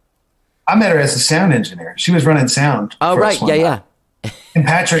 musician. I met her as a sound engineer. She was running sound. Oh, right. Yeah. And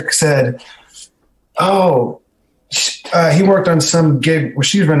Patrick said, he worked on some gig where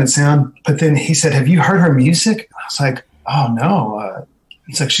she was running sound, but then he said, have you heard her music? I was like, oh, no.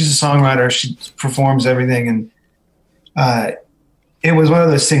 It's like, she's a songwriter. She performs everything. And it was one of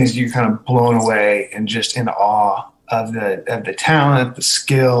those things you're kind of blown away and just in awe of the talent, the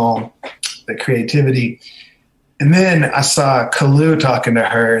skill, the creativity. And then I saw Kalu talking to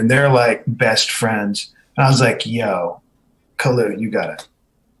her, and they're like best friends. And I was like, yo, Kalu,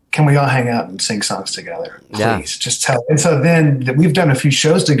 can we all hang out and sing songs together? Please, just tell. And so then we've done a few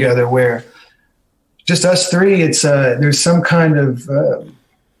shows together where just us three, it's there's some kind of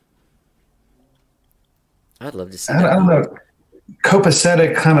I'd love to see I don't know,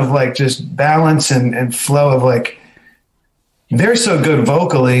 copacetic kind of like just balance and flow of like, they're so good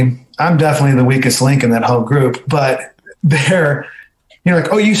vocally. I'm definitely the weakest link in that whole group, but you're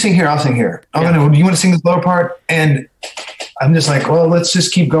like, oh, you sing here, I'll sing here. Oh, no, do you want to sing this lower part? And I'm just like, well, let's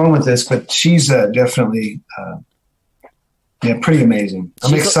just keep going with this. But she's definitely, pretty amazing.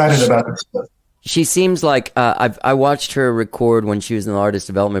 I'm excited about this stuff. She seems like I watched her record when she was in the artist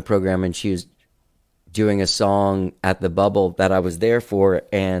development program, and she was doing a song at the Bubble that I was there for,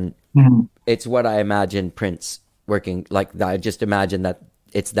 and it's what I imagined Prince working like. I just imagine that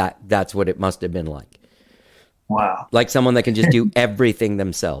that's what it must have been like. Wow. Like someone that can just do everything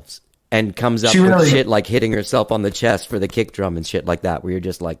themselves and comes up with shit like hitting herself on the chest for the kick drum and shit like that, where you're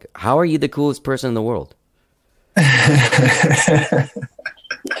just like, how are you the coolest person in the world?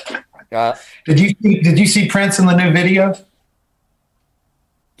 Did you see Prince in the new video?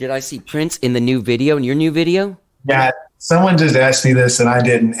 Did I see Prince in the new video, in your new video? Yeah, someone just asked me this and I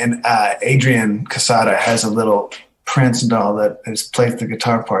didn't. And Adrian Casada has a little Prince doll that has played the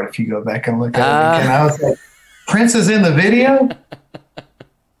guitar part. If you go back and look at it again, I was like, Prince is in the video?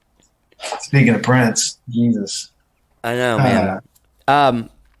 Speaking of Prince, Jesus. I know, man.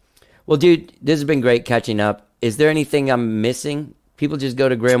 Well, dude, this has been great catching up. Is there anything I'm missing? People just go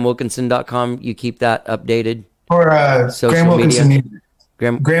to GrahamWilkinson.com. You keep that updated? Or Graham Wilkinson Music.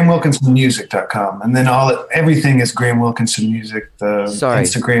 GrahamWilkinsonMusic.com. And then everything is Graham Wilkinson Music, the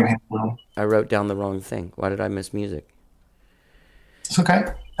Instagram handle. I wrote down the wrong thing. Why did I miss music? It's okay.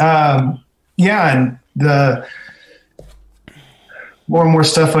 And the more and more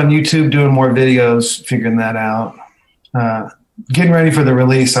stuff on YouTube, doing more videos, figuring that out. Getting ready for the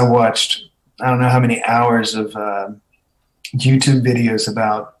release, I watched I don't know how many hours of YouTube videos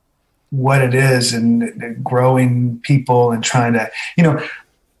about what it is and growing people and trying to,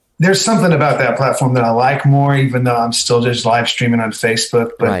 there's something about that platform that I like more, even though I'm still just live streaming on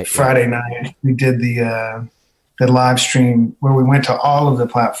Facebook. But Right. Friday night we did the live stream where we went to all of the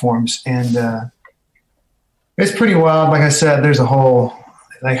platforms, and it's pretty wild. Like I said, there's a whole,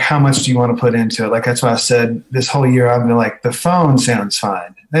 like, how much do you want to put into it? Like, that's why I said this whole year I've been like, the phone sounds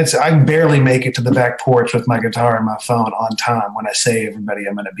fine. I can barely make it to the back porch with my guitar and my phone on time when I say everybody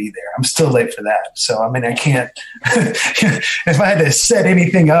I'm going to be there. I'm still late for that. So, I mean, I can't, if I had to set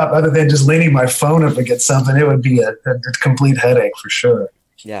anything up other than just leaning my phone up against something, it would be a complete headache for sure.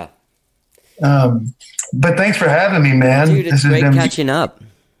 Yeah. But thanks for having me, man. Dude, it's great catching up.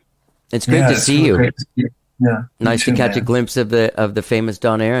 It's great to see you. Great to see you. Yeah. Nice to catch a glimpse of the famous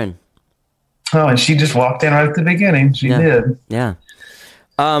Dawn Aaron. Oh, and she just walked in right at the beginning. She did. Yeah.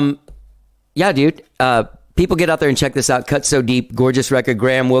 Yeah, dude. People get out there and check this out. Cut So Deep, gorgeous record,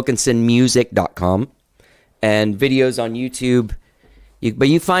 GrahamWilkinsonMusic.com, and videos on YouTube. But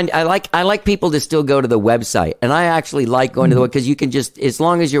you find, I like people to still go to the website, and I actually like going to the website because you can just, as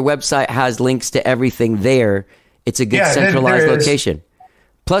long as your website has links to everything there, it's a good centralized location.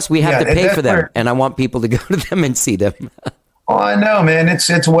 Plus, we have to pay for them, and I want people to go to them and see them. Oh, I know, man. It's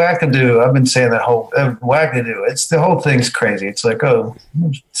wackadoo. I've been saying that whole wackadoo. It's the whole thing's crazy. It's like,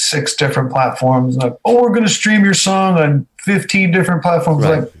 6 different platforms. Like, we're going to stream your song on 15 different platforms.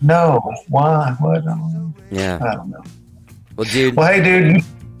 Right. Like, no, why? What? I don't know. Yeah. I don't know. Well, dude. Well, hey, dude.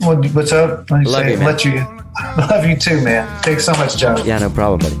 What's up? Love you, man. Love you too, man. Thanks so much, John. Yeah, no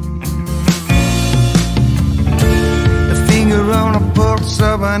problem, buddy. Finger on a pulse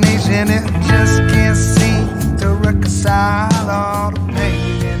of an age, and it just can't seem to reconcile all the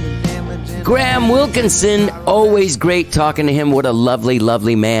pain and the damage. Graham Wilkinson, always great talking to him. What a lovely,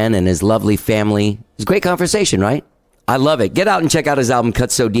 lovely man and his lovely family. It's a great conversation, right? I love it. Get out and check out his album,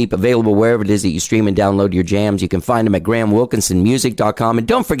 Cut So Deep, available wherever it is that you stream and download your jams. You can find him at GrahamWilkinsonMusic.com. And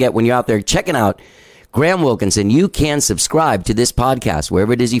don't forget, when you're out there checking out Graham Wilkinson, you can subscribe to this podcast,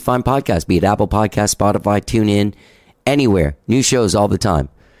 wherever it is you find podcasts, be it Apple Podcasts, Spotify, TuneIn, anywhere. New shows all the time.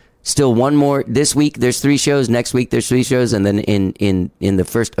 Still one more this week. There's 3 shows. Next week there's 3 shows, and then in the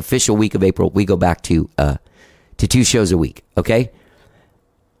first official week of April, we go back to 2 shows a week. Okay.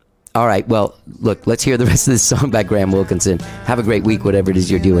 All right. Well, look. Let's hear the rest of this song by Graham Wilkinson. Have a great week, whatever it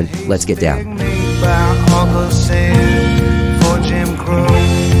is you're doing. Let's get down.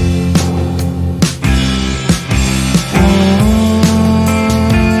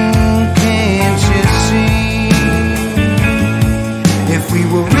 We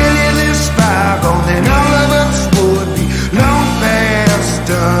were really this far gone, then all of us would be long past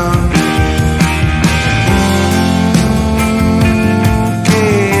done.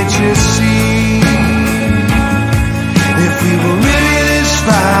 Can't you see? If we were really this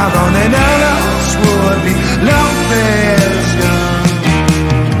far gone, then all of us would be long past done.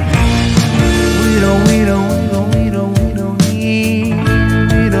 We don't need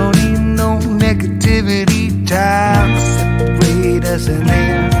no negativity time. Us and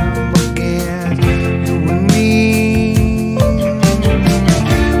them again, you and me.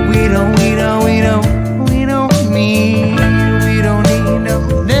 We don't need no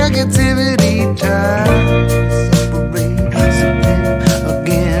negativity time. Separate us and them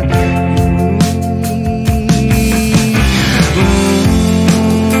again, you and me.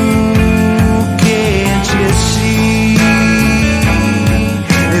 Can't you see?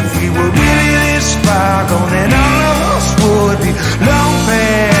 If we were really this far gone, then all of us would be long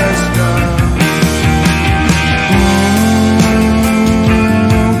past done.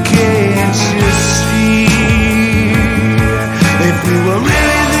 Can't you see? If we were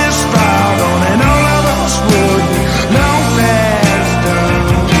really this far gone, and all of us would be long past done.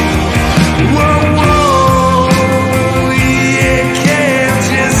 Whoa, whoa, yeah, can't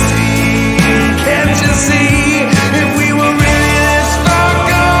you see? Can't you see? If we were really this far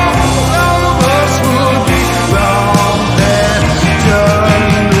gone, all of us would be long past done.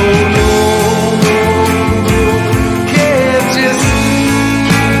 Can't you see?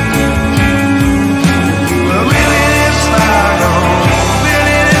 We're really this far gone,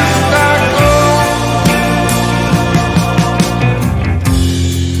 really this far gone.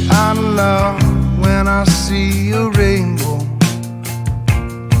 I love when I see you.